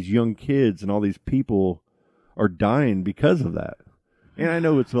many these young kids and all these people are dying because of that. And I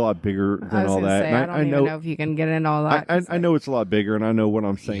know it's a lot bigger I than was all gonna that. say, And I don't even know if you can get into all that. I know it's a lot bigger, and I know what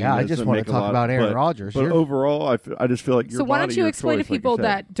I'm saying. Yeah, I doesn't just want to make a talk lot, about Aaron but- Rodgers. But You're- overall, I just feel like your So why body, don't you your explain choice, to like you people said.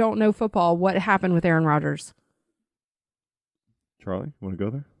 that don't know football what happened with Aaron Rodgers? Charlie, want to go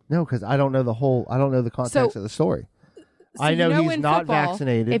there? no, because I don't know the context of the story. So I know you he's in not football,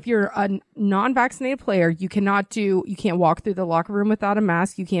 vaccinated. If you're a non-vaccinated player, you can't walk through the locker room without a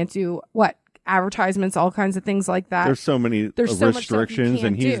mask. You can't do advertisements, all kinds of things like that. There's so many There's so much stuff you restrictions,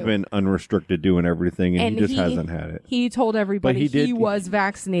 and can't he's do. been unrestricted doing everything, and he just he hasn't had it. He told everybody But he did- he was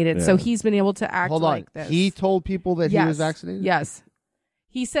vaccinated, so Yeah. he's been able to act Hold on. like this. He told people that he was vaccinated? Yes.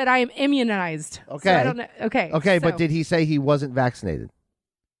 He said, I am immunized. Okay. So I don't know. Okay. Okay, so- but did he say he wasn't vaccinated?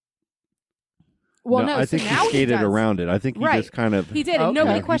 Well, no, I so think now he skated does. around it. I think he Right. just kind of He did, and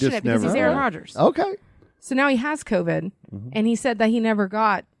nobody He questioned just it because he's never- Aaron Rodgers. Okay. So now he has COVID, and he said that he never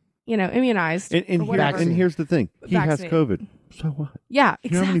got, immunized. And, or whatever. and here's the thing: he has Vaccinated. COVID. So what? Yeah, You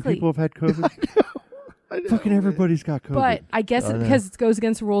know how many exactly. people have had COVID? Fucking everybody's got COVID. But I guess because it goes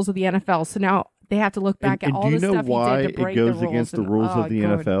against the rules of the NFL, so now they have to look back and at all do you the know stuff why he did to break it goes the rules. against the and- rules oh, of the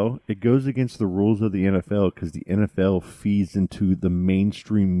God. NFL? It goes against the rules of the NFL because the NFL feeds into the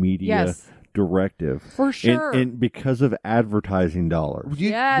mainstream media Yes. directive. For sure. And because of advertising dollars.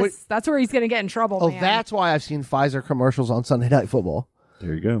 Yes, that's where he's going to get in trouble. Oh, man. that's why I've seen Pfizer commercials on Sunday Night Football.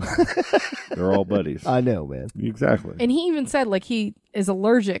 There you go. They're all buddies. I know, man. Exactly. And he even said he is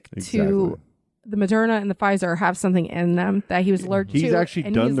allergic Exactly. to the Moderna and the Pfizer have something in them that he was allergic to. He's actually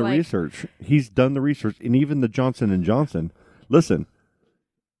and done he's the like, research. He's done the research, and even the Johnson & Johnson. Listen,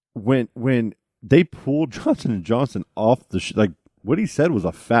 when they pulled Johnson & Johnson off the what he said was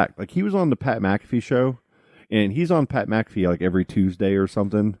a fact. Like, he was on the Pat McAfee show, and he's on Pat McAfee every Tuesday or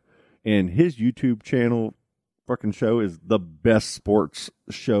something, and his YouTube channel fucking show is the best sports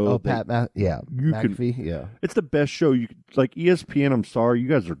show. Oh, that McAfee, can, yeah. It's the best show. You ESPN. I'm sorry, you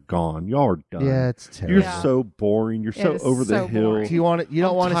guys are gone. Y'all are done. Yeah, it's terrible. You're Yeah. so boring. You're so is over the so hill. boring. Do you want it? You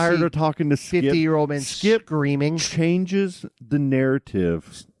don't I'm want to tired see of talking to Skip. 50-year-old men Skip screaming. changes the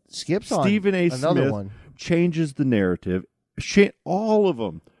narrative. Skip's on Stephen A. another Smith one. changes the narrative. All of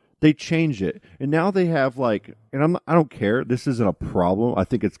them. They change it, and now they have and I don't care. This isn't a problem. I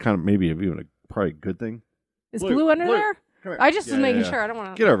think it's kind of maybe even probably a good thing. Is Luke, Blue under Luke, there? come here. I just was Yeah, making yeah. sure. I don't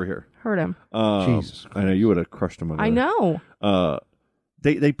want to Get over here. hurt him. Jesus I know you would have crushed him. Under I there. know.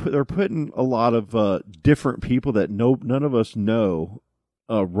 They're putting a lot of different people that none of us know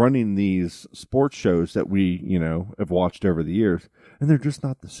running these sports shows that we have watched over the years, and they're just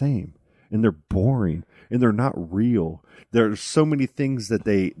not the same, and they're boring, and they're not real. There's so many things that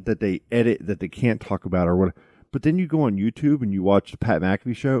they edit that they can't talk about or what. But then you go on YouTube and you watch the Pat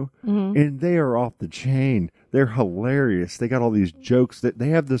McAfee show, and they are off the chain. They're hilarious. They got all these jokes that they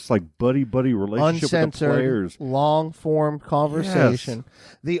have this buddy relationship with the Uncensored, players. long form conversation.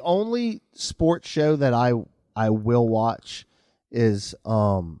 The only sports show that I will watch is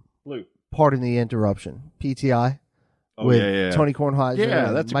Blue. Pardon the Interruption, PTI. Oh, with yeah. Tony Kornheiser. Yeah,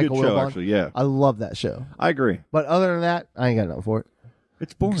 and that's a Michael good show, Wilbon. actually, yeah. I love that show. I agree. But other than that, I ain't got nothing for it.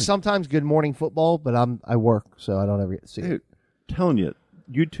 It's boring. Sometimes Good Morning Football, but I work, so I don't ever get to see it. Dude, telling you,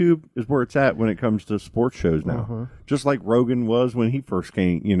 YouTube is where it's at when it comes to sports shows now. Just like Rogan was when he first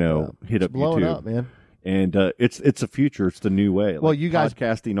came, hit up Blowing YouTube. up, man. And it's a future. It's the new way. Well, you guys-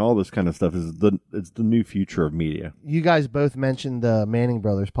 podcasting, all this kind of stuff it's the new future of media. You guys both mentioned the Manning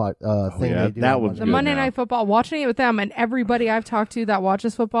Brothers thing yeah, they do. that on one's The Monday. good Monday now. Night Football, watching it with them and everybody I've talked to that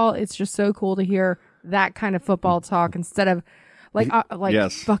watches football, it's just so cool to hear that kind of football talk instead of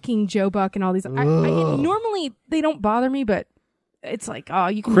Yes. fucking Joe Buck and all these. Normally they don't bother me, but it's you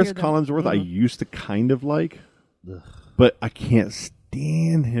can Chris hear them. Collinsworth, I used to kind of like, but I can't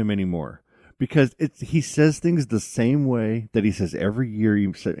stand him anymore because he says things the same way that he says every year.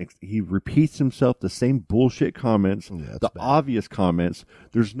 He repeats himself, the same bullshit comments, obvious comments.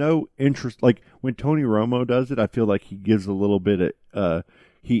 There's no interest. Like when Tony Romo does it, I feel like he gives a little bit of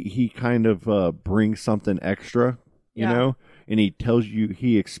he kind of brings something extra, you Yeah. know. And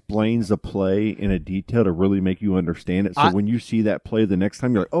he explains the play in a detail to really make you understand it. So when you see that play the next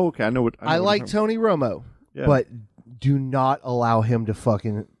time, you're like, oh, okay, I know what. I like Tony Romo, Yeah. but do not allow him to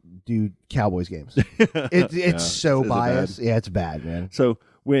fucking do Cowboys games. It's so Is it biased. bad? Yeah, it's bad, man. So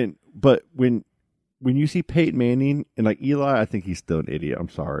when you see Peyton Manning and Eli, I think he's still an idiot. I'm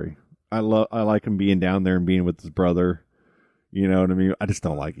sorry. I like him being down there and being with his brother. You know what I mean? I just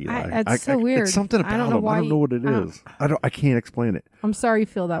don't like Eli. It's so weird. It's something I about don't know him. why I don't know what it I is. I can't explain it. I'm sorry you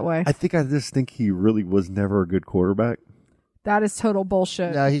feel that way. I just think he really was never a good quarterback. That is total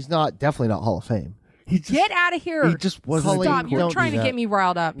bullshit. No, he's not. Definitely not Hall of Fame. He just Get out of here. he just wasn't. Cully, a Stop. good You're don't trying do to that. get me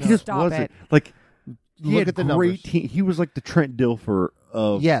riled up. He just Stop wasn't. it. He Look had at the great numbers. He was like the Trent Dilfer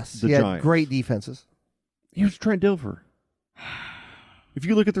of Yes, the he had Giants. great defenses. He was Trent Dilfer. If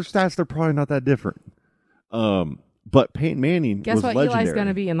you look at their stats, they're probably not that different. But Peyton Manning Guess was what? legendary. Eli's going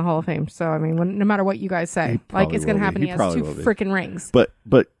to be in the Hall of Fame. So, I mean, no matter what you guys say, probably it's going will to be. happen. He He has probably 2 will be. freaking rings. But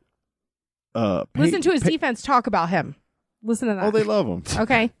Listen to his defense talk about him. Listen to that. Oh, they love him.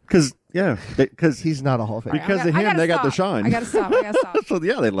 Okay. Because he's not a Hall of Famer. Because I of him, gotta they got the stop. shine. I gotta stop. So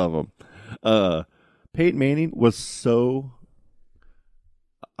yeah, they love him. Peyton Manning was so.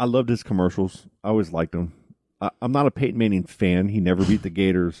 I loved his commercials. I always liked him. I'm not a Peyton Manning fan. He never beat the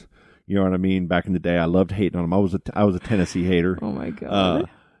Gators. You know what I mean? Back in the day, I loved hating on him. I was a Tennessee hater. Oh my god!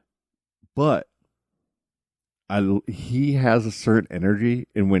 But he has a certain energy,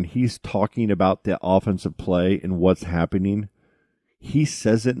 and when he's talking about the offensive play and what's happening, he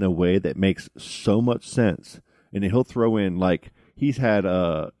says it in a way that makes so much sense. And he'll throw in like he's had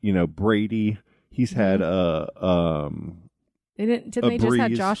Brady. He's had They didn't. Did they just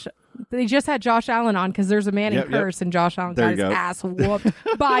had Josh? They just had Josh Allen on because there's a Manning curse, and Josh Allen got his ass whooped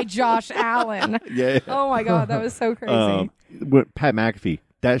by Josh Allen. Yeah. Oh my god, that was so crazy. With Pat McAfee,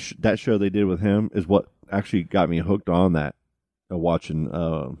 that show they did with him is what actually got me hooked on that watching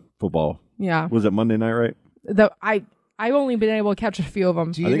football. Yeah. Was it Monday night? Right. I've only been able to catch a few of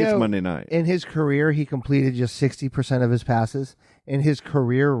them. I think it's Monday night. In his career, he completed just 60% of his passes, and his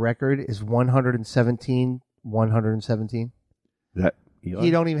career record is 117. That Eli?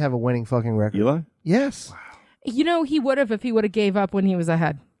 He don't even have a winning fucking record. Eli? Yes. You know, he would have if he would have gave up when he was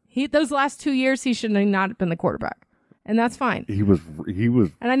ahead. Those last 2 years, he should have not been the quarterback, and that's fine. He was.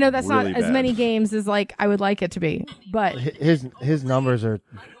 And I know that's really not as bad. many games as like I would like it to be, but his numbers are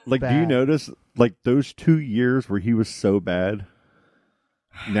like. bad. Do you notice like those 2 years where he was so bad?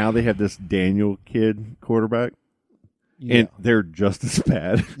 Now they have this Daniel kid quarterback, and they're just as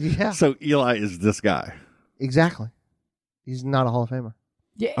bad. Yeah. So Eli is this guy. Exactly. He's not a Hall of Famer.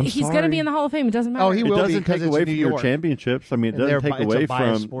 yeah, I'm he's going to be in the Hall of Fame. It doesn't matter. Oh, he It will be doesn't because take it's away New from your York. championships. I mean, it And doesn't they're take it's a away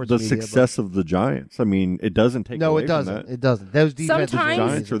biased from sports the media, success of the Giants. I mean, it doesn't take No, away it from doesn't. that. It doesn't. Those defenses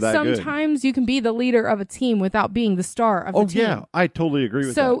Giants are that good. Sometimes you can be the leader of a team without being the star of the Oh team. yeah, I totally agree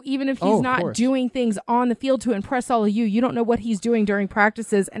with So that. even if Oh, he's of not course. doing things on the field to impress all of you, you don't know what he's doing during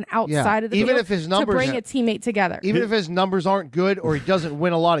practices and outside of the Even field if his to numbers- bring a teammate together. Even if his numbers aren't good or he doesn't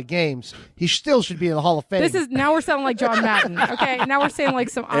win a lot of games, he still should be in the Hall of Fame. This is now we're sounding like John Madden. Okay, now we're saying like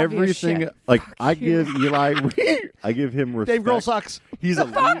some obvious Everything shit. like I give Eli, I give him respect. Dave Grohl sucks. He's a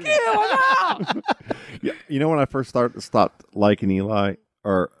Fuck leader. you! I'm out. Yeah, you know when I first stopped liking Eli,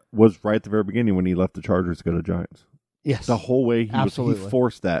 or was right at the very beginning when he left the Chargers to go to Giants. Yes. The whole way he Absolutely.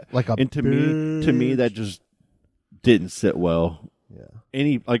 forced that. Like a and to me that just didn't sit well.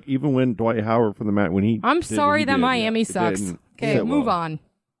 Yeah. Even when Dwight Howard from the mat when he I'm did what sorry he that did, Miami it sucks. didn't Okay, sit move well. on.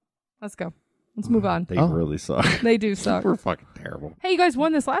 Let's go. Let's move on. They really suck. They do suck. We're fucking terrible. Hey, you guys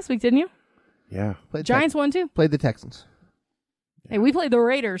won this last week, didn't you? Yeah. Giants won too. Played the Texans. Hey, we played the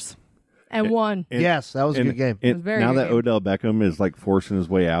Raiders and won. Yes, that was a good game. It was a very now good that game. Odell Beckham is like forcing his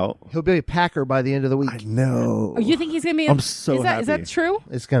way out. He'll be a Packer by the end of the week. No. Oh, you think he's gonna be? I'm so is that happy. true?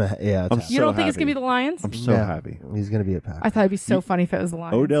 It's gonna, yeah. It's I'm happening. You so don't think it's gonna be happy. the Lions? I'm so Yeah. happy. He's gonna be a Packer. I thought it'd be so funny if it was the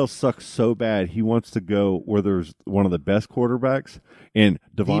Lions. Odell sucks so bad. He wants to go where there's one of the best quarterbacks, and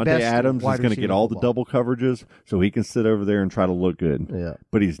Devontae best Adams is wide going to get receiver all in the football. double coverages, so he can sit over there and try to look good. Yeah.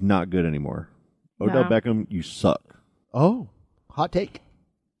 But he's not good anymore. Odell No. Beckham, you suck. Oh, hot take.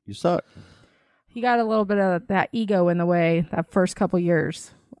 You suck. He got a little bit of that ego in the way that first couple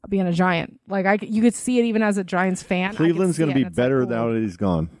years of being a Giant. Like you could see it even as a Giants fan. Cleveland's going to be better now that he's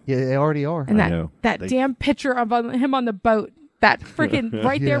gone. Yeah, they already are. And I know. that They- damn picture of him on the boat, that freaking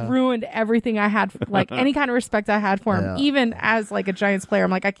right there Yeah. ruined everything I had, like any kind of respect I had for him, Yeah. even as like a Giants player.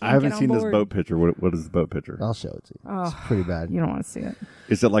 I'm like, I can't I haven't get on seen this board. boat picture. What is the boat picture? I'll show it to you. Oh, It's pretty bad. you don't want to see it.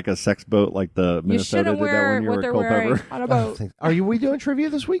 Is it like a sex boat like the You Minnesota shouldn't did that wear one year what with they're Culpepper? wearing on a I don't boat. think- Are we doing trivia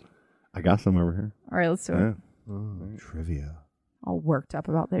this week? I got some over here. All right, let's do it. Yeah, Trivia. All worked up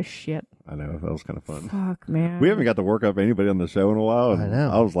about this shit. I know. That was kind of fun. Fuck, man. We haven't got to work up anybody on the show in a while. And I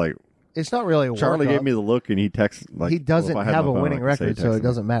know. I was like, It's not really a Charlie workup. gave me the look, and he texted. Like, he doesn't well, if I had have my a phone, winning I could say record, he so texted it me.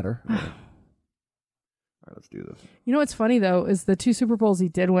 doesn't matter. All right, let's do this. You know what's funny though is the 2 Super Bowls he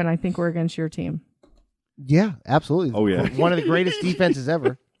did win. I think were against your team. Yeah, absolutely. Oh, yeah. One of the greatest defenses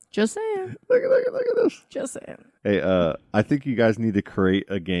ever. Just saying. Look at this. Just saying. Hey, I think you guys need to create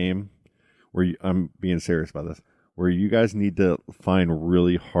a game where I'm being serious about this, where you guys need to find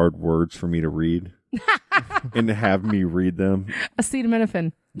really hard words for me to read and have me read them.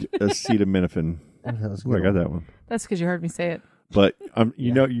 Acetaminophen. Acetaminophen. That was a Ooh, I good got one. that one. That's because you heard me say it. But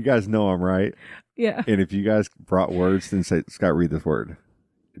you guys know I'm right. Yeah. And if you guys brought words and say, Scott, read this word,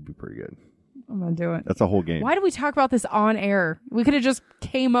 it'd be pretty good. I'm going to do it. That's a whole game. Why do we talk about this on air? We could have just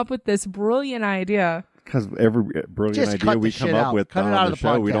came up with this brilliant idea. Because every brilliant Just idea cut we the come shit up out. with Cut it on out the of the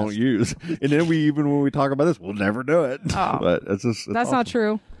show, we podcast. don't use. And then when we talk about this, we'll never do it. Oh. But it's just That's not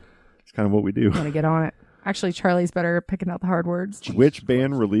true. It's kind of what we do. I'm going to get on it. Actually, Charlie's better at picking out the hard words. Which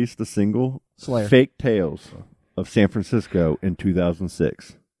band released the single Slayer. Fake Tales? of San Francisco in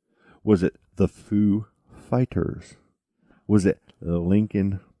 2006? Was it the Foo Fighters? Was it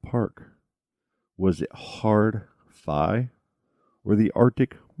Linkin Park? Was it Hard Fi? Or the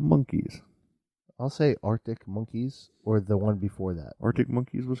Arctic Monkeys? I'll say Arctic Monkeys or the one before that. Arctic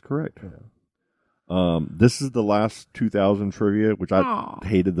Monkeys was correct. This is the last 2000 trivia, which I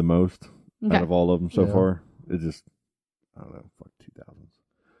hated the most out of all of them so far. It just, I don't know, fuck 2000s.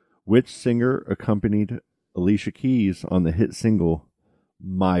 Which singer accompanied Alicia Keys on the hit single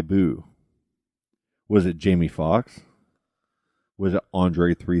My Boo? Was it Jamie Foxx? Was it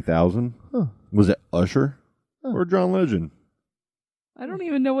Andre 3000? Was it Usher? Or John Legend? I don't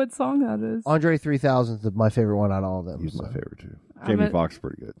even know what song that is. Andre 3000 is my favorite one out of all of them. He's my favorite too. Jamie Foxx is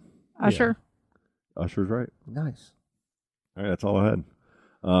pretty good. Usher. Yeah. Usher's right. Nice. All right, that's all I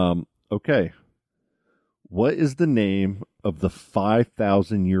had. Okay. What is the name of the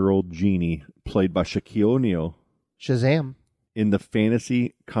 5,000-year-old genie played by Shaquille O'Neal? Shazam. In the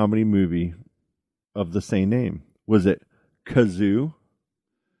fantasy comedy movie of the same name? Was it Kazoo,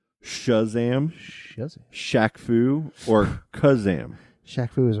 Shazam, Shaq Fu, or Kazam? Shaq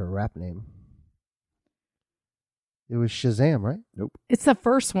Fu is a rap name. It was Shazam, right? Nope. It's the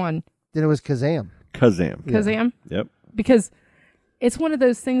first one. Then it was Kazam. Kazam. Kazam? Yep. Because it's one of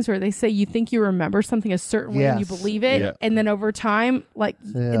those things where they say you think you remember something a certain way and you believe it, and then over time,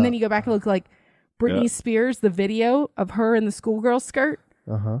 and then you go back and look like Britney Spears, the video of her in the schoolgirl skirt.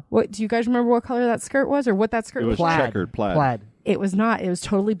 What do you guys remember? What color that skirt was, or what that skirt was? It was checkered plaid. It was not. It was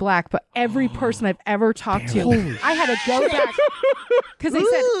totally black. But every person I've ever talked to, I had to go back because they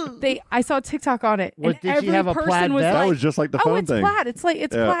said I saw a TikTok on it, and Did every she have a person plaid was vest? like, That was just like the "Oh, phone it's thing." plaid. It's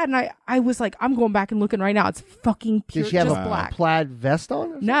plaid." And I was like, "I'm going back and looking right now. It's fucking pure, Did she have just a black." plaid vest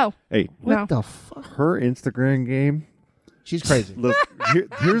on? No. Hey, What the fuck? her Instagram game. She's crazy. Look,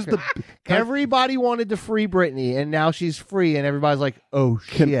 here's the. Everybody wanted to free Britney, and now she's free, and everybody's like, "Oh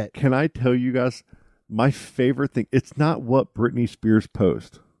shit!" Can I tell you guys my favorite thing? It's not what Britney Spears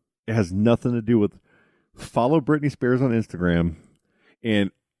posts. It has nothing to do with. Follow Britney Spears on Instagram,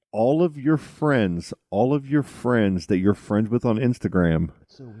 and all of your friends that you're friends with on Instagram.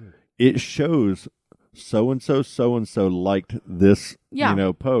 That's so weird. It shows so and so liked this,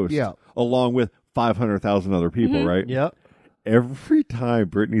 post, along with 500,000 other people, right? Yep. Every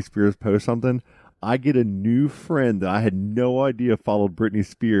time Britney Spears posts something, I get a new friend that I had no idea followed Britney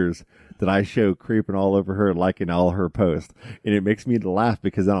Spears that I show creeping all over her, liking all her posts. And it makes me laugh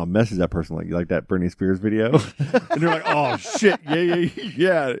because then I'll message that person like, "You like that Britney Spears video?" And they're like, "Oh, shit,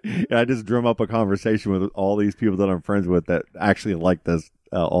 yeah. And I just drum up a conversation with all these people that I'm friends with that actually like this,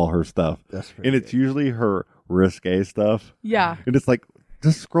 all her stuff. And it's usually her risque stuff. Yeah. And it's like,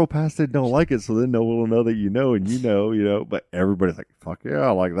 just scroll past it, don't like it, so then no one will know that you know, and you know. But everybody's like, "Fuck yeah,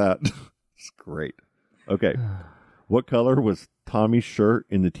 I like that." It's great. Okay. What color was Tommy's shirt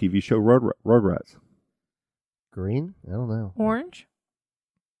in the TV show Rugrats? Green? I don't know. Orange?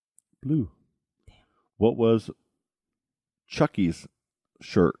 Blue. What was Chucky's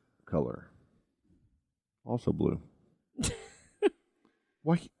shirt color? Also blue.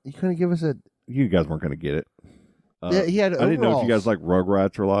 Why you couldn't give us a? You guys weren't going to get it. Yeah, he had I didn't know if you overalls. guys like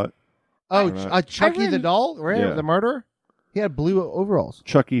Rugrats or a lot. Oh, Chucky the doll, right? Yeah. The murderer. He had blue overalls.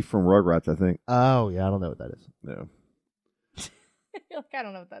 Chucky from Rugrats, I think. Oh yeah, I don't know what that is. Yeah. I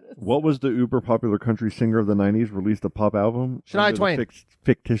don't know what that is. What was the uber popular country singer of the 90s? Released a pop album. Shania under the Twain.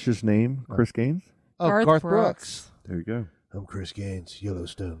 Fictitious name, Chris Gaines. Oh, Garth Garth Brooks. Brooks. There you go. I'm Chris Gaines,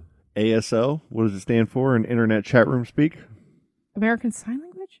 Yellowstone. ASL. What does it stand for in internet chat room speak? American Sign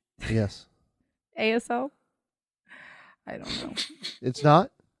Language? Yes. ASL? I don't know. It's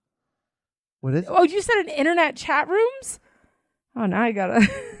not. What is? Oh, you said in internet chat rooms? Oh, now I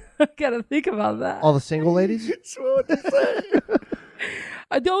gotta think about that. All the single ladies.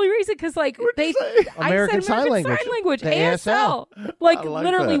 The only reason, because American Sign Language. Sign Language, The ASL. I like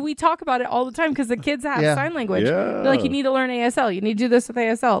literally, that. we talk about it all the time because the kids have Yeah. sign language. Yeah. They're like, you need to learn ASL. You need to do this with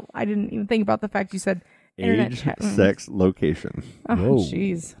ASL. I didn't even think about the fact you said internet Age, chat rooms. sex, location. Oh, Whoa.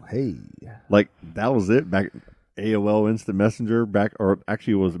 jeez. Hey. Like, that was it. Back AOL Instant Messenger, or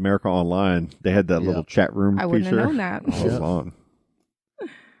actually it was America Online. They had that little chat room I feature. wouldn't have known that. Oh, it was on.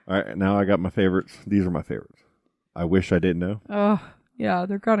 All right, now I got my favorites. These are my favorites. I wish I didn't know. Oh, yeah,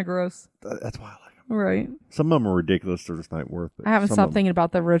 they're kind of gross. That's why I like them. Right. Some of them are ridiculous. They're just not worth it. I haven't Some stopped of them- thinking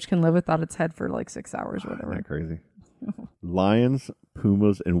about the roach can live without its head for like 6 hours or Isn't whatever. that crazy? Lions,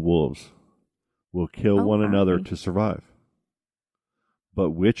 pumas, and wolves will kill Oh, one another wow. to survive. But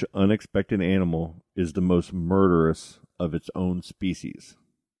which unexpected animal is the most murderous of its own species?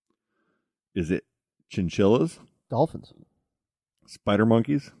 Is it chinchillas, Dolphins. spider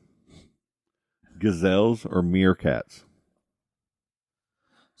monkeys, gazelles or meerkats?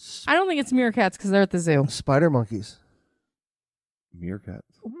 I don't think it's meerkats because they're at the zoo. Spider monkeys. Meerkats.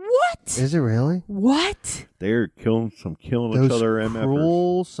 What? Is it really? What? They're killing each Those other. MFers.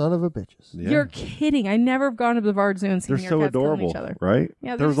 cruel son of a bitches. Yeah. You're kidding. I never have gone to the Bard Zoo and seen They're so meerkats killing adorable, each other. right?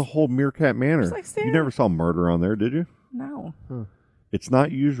 Yeah, there was a whole meerkat manor. like You never saw murder on there, did you? No. It's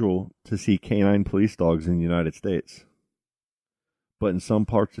not usual to see canine police dogs in the United States. But in some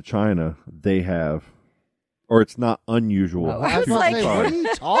parts of China, they have, or it's not unusual. I was like, say, what are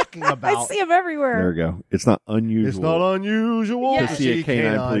you talking I about? see them everywhere. There we go. It's not unusual. It's not unusual to see a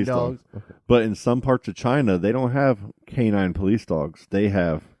canine police dog. But in some parts of China, they don't have canine police dogs. They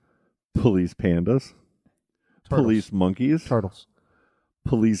have police pandas, police monkeys, turtles,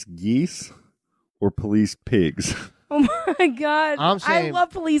 police geese, or police pigs. Oh my god! I'm saying I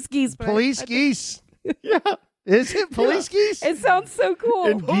love police geese. But Police geese. Yeah. Is it police geese? It sounds so cool.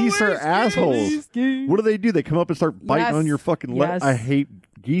 And geese are assholes. What do? They come up and start biting Yes. on your fucking leg. Yes. I hate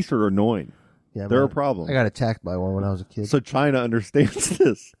geese are annoying. Yeah, They're man. a problem. I got attacked by one when I was a kid. So China understands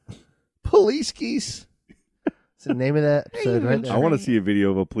this. Police geese. It's the name of that episode right there. I want to see a video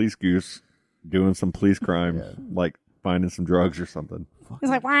of a police goose doing some police crime, like finding some drugs or something. He's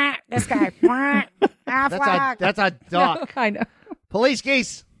like, wah, this guy, wah, That's a duck. I know. Police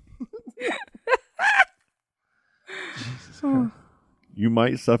geese. You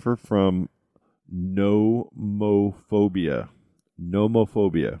might suffer from nomophobia.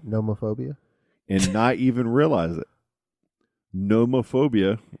 Nomophobia. And not even realize it.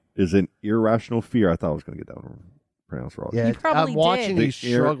 Nomophobia is an irrational fear. I thought I was going to get that one pronounced wrong. Yeah, You probably I'm watching did. you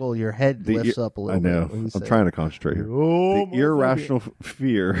struggle. Your head lifts up a little I know. bit. when you I'm say trying it. to concentrate here. Oh, The irrational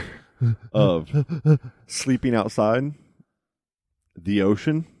fear of sleeping outside, the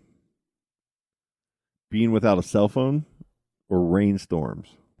ocean, being without a cell phone, or rainstorms.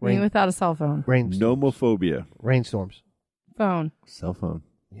 Being without a cell phone. Nomophobia. Rainstorms. Phone. Cell phone.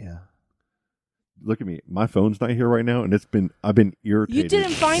 Yeah. Look at me. My phone's not here right now, and I've been irritated. You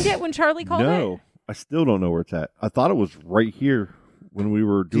didn't find it when Charlie called No, it? I still don't know where it's at. I thought it was right here when we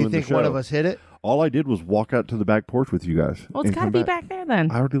were Do doing you think the show. one of us hit it? All I did was walk out to the back porch with you guys. Well, it's and got to come be back there then.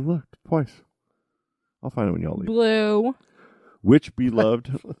 I already looked twice. I'll find it when y'all leave. Blue. Which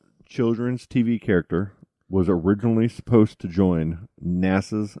beloved children's TV character was originally supposed to join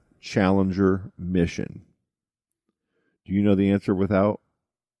NASA's Challenger mission? Do you know the answer without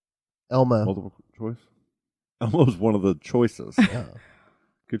Elmo. multiple choice? Elmo was one of the choices.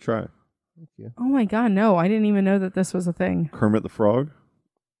 Good try. Thank you. Oh my god, no. I didn't even know that this was a thing. Kermit the Frog,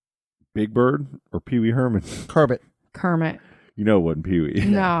 Big Bird, or Pee Wee Herman? Kermit. You know it wasn't Pee Wee.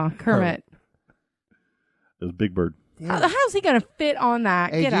 No, Kermit. It was Big Bird. How's he going to fit on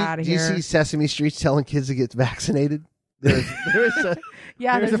that? Hey, Get out of do here. you see Sesame Street telling kids to get vaccinated? There's a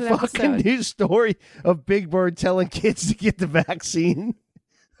Yeah, there's there's a an fucking episode. news story of Big Bird telling kids to get the vaccine.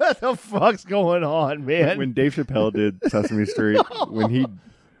 What the fuck's going on, man? When Dave Chappelle did Sesame Street, when he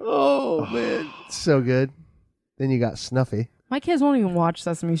Oh man, so good. Then you got Snuffy. My kids won't even watch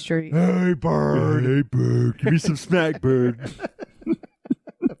Sesame Street. Hey bird, give me some snack, bird.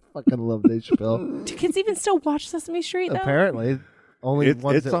 Fucking love Dave Chappelle. Do kids even still watch Sesame Street, though? Apparently, only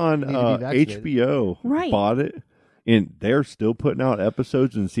ones It's that on need to be vaccinated. HBO. Right. Bought it, and they're still putting out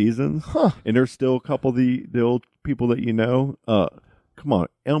episodes and seasons. And there's still a couple of the old people that you know. Come on,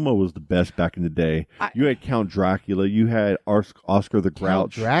 Elmo was the best back in the day. You had Count Dracula. You had Oscar the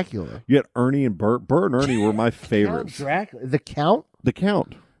Grouch. Dracula. You had Ernie and Bert. Bert and Ernie were my favorites. Dracula. The Count? The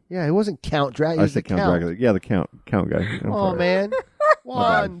Count. Yeah, it wasn't Count Dracula. I said Count Dracula. Yeah, the Count guy. I'm Oh sorry. man.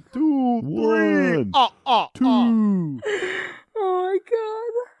 One, two, three. Two. Oh my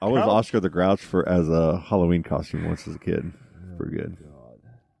god. I was Oscar the Grouch as a Halloween costume once as a kid. Pretty good.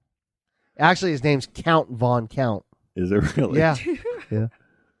 Actually, his name's Count Von Count. Is it really? Yeah. Yeah.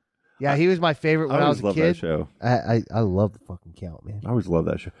 Yeah, he was my favorite when I was always a loved kid. that show. I love the fucking Count, man. I always loved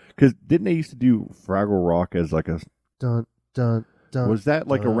that show. Because didn't they used to do Fraggle Rock as like a... Dun, dun, dun. Was that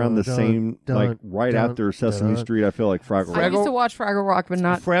like around the dun, same... dun, like right dun, after Sesame dun. Street, I feel like Fraggle I Rock... used to watch Fraggle Rock, but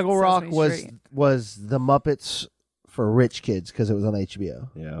not Fraggle Rock Sesame was Street. was the Muppets for rich kids because it was on HBO.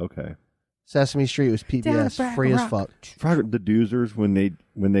 Yeah, okay. Sesame Street was PBS, Fraggle free as Rock. fuck. The Doozers, when they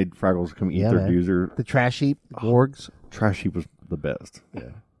Fraggles come eat Yeah, their man. Doozer... The Trash Heap, the Gorgs. Trash Heap was the best. Yeah.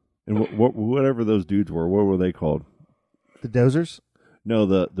 And whatever those dudes were, what were they called? The Dozers. No,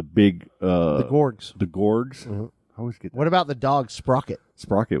 the big... The Gorgs. The Gorgs. Mhm. I always get that. What about the dog Sprocket?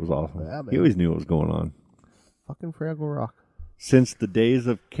 Sprocket was awful. Yeah, man. He always knew what was going on. Fucking Fraggle Rock. Since the days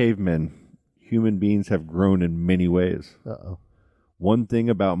of cavemen, human beings have grown in many ways. Uh-oh. One thing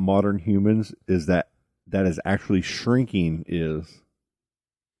about modern humans is that is actually shrinking is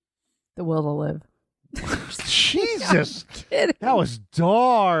The will to live. Jesus, kidding. that was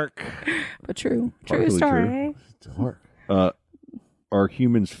dark. But true. True Partially story. true. Dark. Are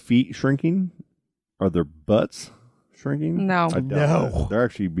humans' feet shrinking? Are their butts shrinking? No. I doubt No. that. They're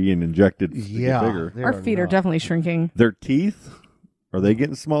actually being injected to Yeah, get bigger. they Our feet are not. definitely shrinking. Their teeth, are they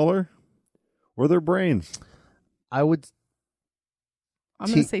getting smaller? Or their brains? I would I'm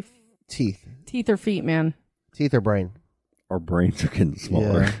going to say teeth, teeth or feet, man. teeth or brain. Our brains are getting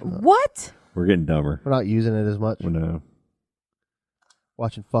smaller. Yeah. What? We're getting dumber. We're not using it as much. We know.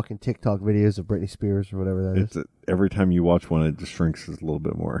 Watching fucking TikTok videos of Britney Spears or whatever that is. Every time you watch one, it just shrinks a little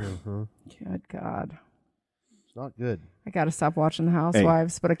bit more. Mhm. Good God. It's not good. I got to stop watching The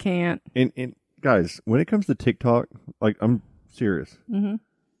Housewives, but I can't. And guys, when it comes to TikTok, like I'm serious. Mm-hmm.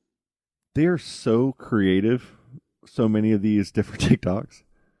 They're so creative, so many of these different TikToks.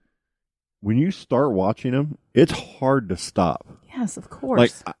 When you start watching them, it's hard to stop. Yes, of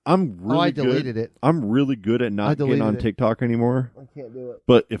course. Like I'm really I deleted good. it. I'm really good at not getting on deleted it. TikTok anymore. I can't do it.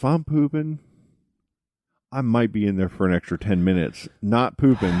 But if I'm pooping, I might be in there for an extra 10 minutes, not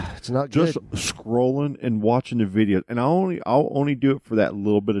pooping, It's not just good. scrolling and watching the videos. And I'll only do it for that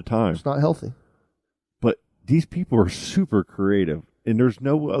little bit of time. It's not healthy. But these people are super creative. And there's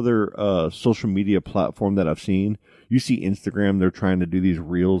no other social media platform that I've seen. You see Instagram, they're trying to do these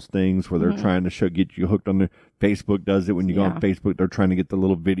Reels things where they're trying to get you hooked on the Facebook does it. When you go on Facebook, they're trying to get the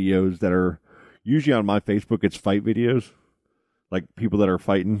little videos that are usually on my Facebook, it's fight videos. Like people that are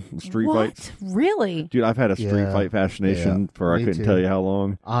fighting street fights. Really? Dude, I've had a street Yeah. fight fascination for I Me couldn't too. tell you how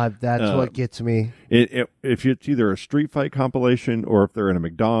long. That's what gets me. If it's either a street fight compilation or if they're in a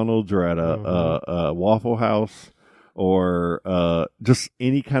McDonald's or at a Waffle House or just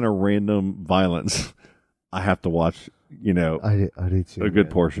any kind of random violence, I have to watch, I do too. a good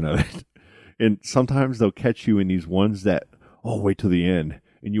portion of it. And sometimes they'll catch you in these ones that, wait till the end.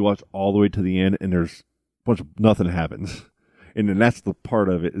 And you watch all the way to the end and there's a bunch of nothing happens. And then that's the part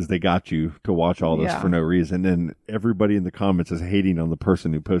of it is they got you to watch all this Yeah. for no reason. And then everybody in the comments is hating on the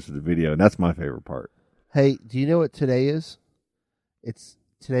person who posted the video. And that's my favorite part. Hey, do you know what today is?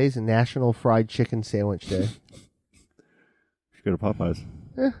 Today's National Fried Chicken Sandwich Day. You should go to Popeyes.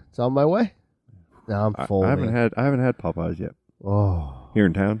 It's on my way. No, I'm full. I haven't man. had Popeyes yet. Oh, Here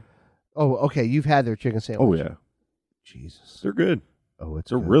in town. oh, okay. You've had their chicken sandwich. Oh yeah. Jesus. They're good. Oh,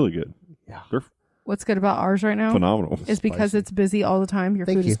 They're really good. Yeah. They're What's good about ours right now phenomenal. is because Spicy. it's busy all the time. Your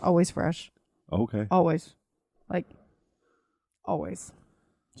Thank food you. is always fresh. Okay. Always. Like, always.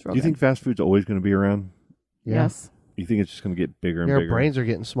 It's real Do you good. think fast food's always going to be around? Yeah. Yes. You think it's just going to get bigger and Their bigger? brains are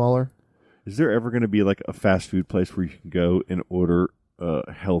getting smaller. Is there ever going to be like a fast food place where you can go and order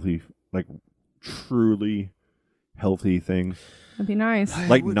healthy, like truly healthy things, It'd be nice.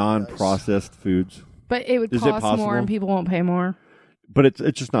 like non-processed foods? But it would Is it cost possible? more and people won't pay more. But it's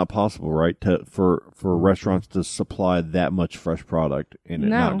just not possible, right? For restaurants to supply that much fresh product and it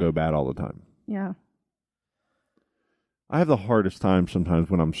not No. go bad all the time. Yeah. I have the hardest time sometimes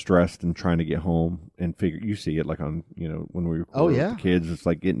when I'm stressed and trying to get home and figure. You see it like on when we record with yeah. the kids, it's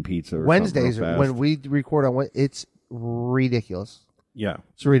like getting pizza. Or Wednesdays, something real when fast. we record on, it's ridiculous. Yeah,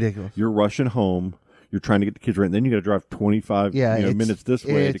 It's ridiculous. you're rushing home. You're trying to get the kids right, and then you got to drive 25 it's- minutes this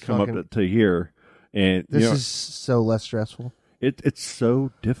way to it's come fucking- up to here. And This is so less stressful. it's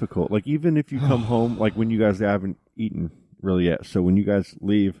so difficult. Like even if you come home, like when you guys haven't eaten really yet, so when you guys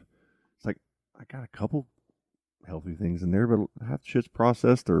leave, it's like I got a couple healthy things in there, but half the shit's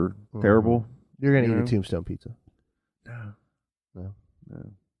processed or terrible. You're gonna You eat know? a Tombstone pizza. No.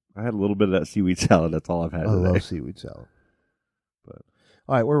 I had a little bit of that seaweed salad. That's all I've had I today. love seaweed salad. But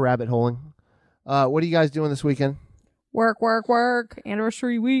All right, we're rabbit holing. What are you guys doing this weekend? Work.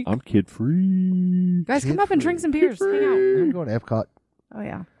 Anniversary week. I'm kid free. Guys, come up and drink some beers. Hang out. I'm going to Epcot. Oh,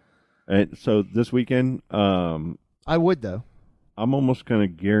 yeah. And so this weekend, I would though. I'm almost going to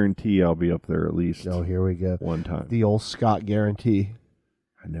guarantee I'll be up there at least Oh, here we go. one time. The old Scott guarantee.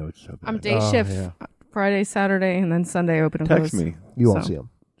 I know it's so bad. I'm day Oh, shift yeah. Friday, Saturday, and then Sunday open and Text close. me. You won't So. see him.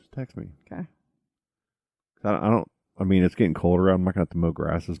 Just text me. Okay. I don't. I mean, it's getting colder out. I'm not going to have to mow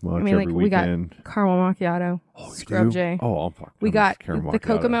grass as much I mean, every like, we got weekend. caramel macchiato, you Scrub do? J. Oh, I'm fucking. We got caramel the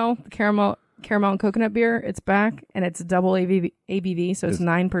macchiato. caramel and coconut beer. It's back, and it's double ABV, so it's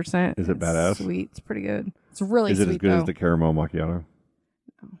 9%. is it It's badass? Sweet. It's pretty good. It's really Is it sweet, as good though. as the caramel macchiato?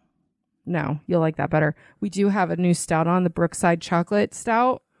 No, you'll like that better. We do have a new stout on, the Brookside Chocolate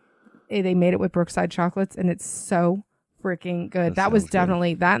Stout. They made it with Brookside chocolates, and it's so freaking good. That was sounds good.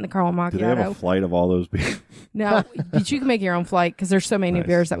 definitely that and the caramel Do they have a macchiato. flight of all those beers? No, but you can make your own flight because there's so many new Nice.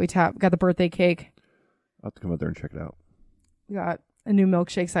 beers that we tap. Got the birthday cake. I'll have to come out there and check it out. We got a new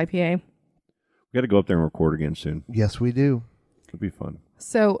milkshakes IPA. We got to go up there and record again soon. Yes, we do. It'll be fun.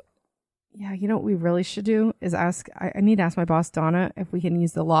 So Yeah, you know what we really should do is ask. I need to ask my boss Donna if we can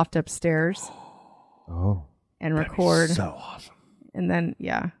use the loft upstairs. Oh, and record. So awesome. And then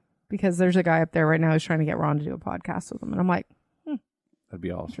because there's a guy up there right now who's trying to get Ron to do a podcast with him, and I'm like, That'd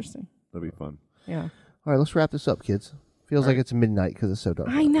be awesome. Interesting. That'd be fun. Yeah. All right, let's wrap this up, kids. Feels like it's midnight because it's so dark.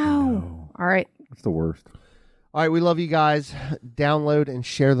 I know. All right. It's the worst. All right, we love you guys. Download and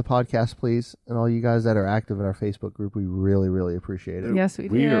share the podcast, please. And all you guys that are active in our Facebook group, we really, really appreciate it. Yes, we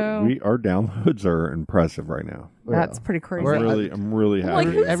do. Our downloads are impressive right now. That's pretty crazy. I'm really happy. Like,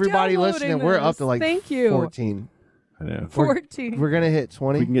 who's Everybody downloading listening, we're up this? to like Thank you. 14. I know. 14. We're going to hit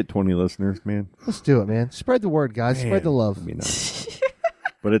 20. We can get 20 listeners, man. Let's do it, man. Spread the word, guys. Spread the love. That'd be nice.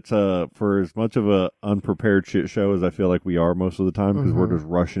 But it's for as much of a unprepared shit show as I feel like we are most of the time because we're just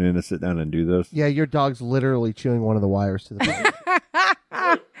rushing in to sit down and do this. Yeah, your dog's literally chewing one of the wires to the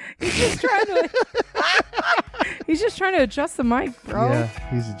mic. He's just trying to adjust the mic, bro. Yeah,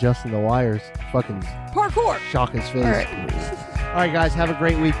 he's adjusting the wires. Fucking Parkour. shock his face. All All right, guys, have a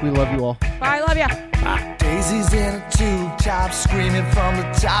great week. We love you all. Bye. Love ya. Daisies in a tube top, screaming from the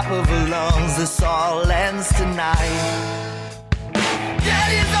top of her lungs. This all ends tonight.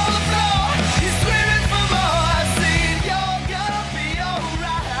 Daddy's on the floor, he's screaming for more. Saying you're gonna be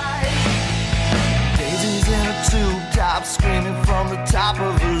alright. Daisies in a tube top, screaming from the top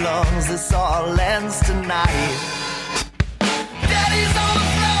of her lungs. This all ends tonight. Daddy's on the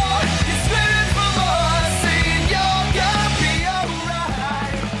floor, he's screaming for more. Saying you're gonna be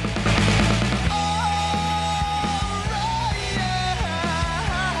alright.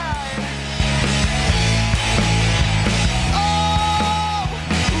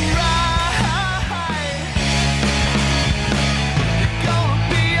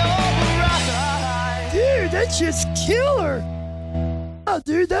 Dude, that shit's killer. Oh,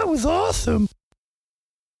 dude, that was awesome.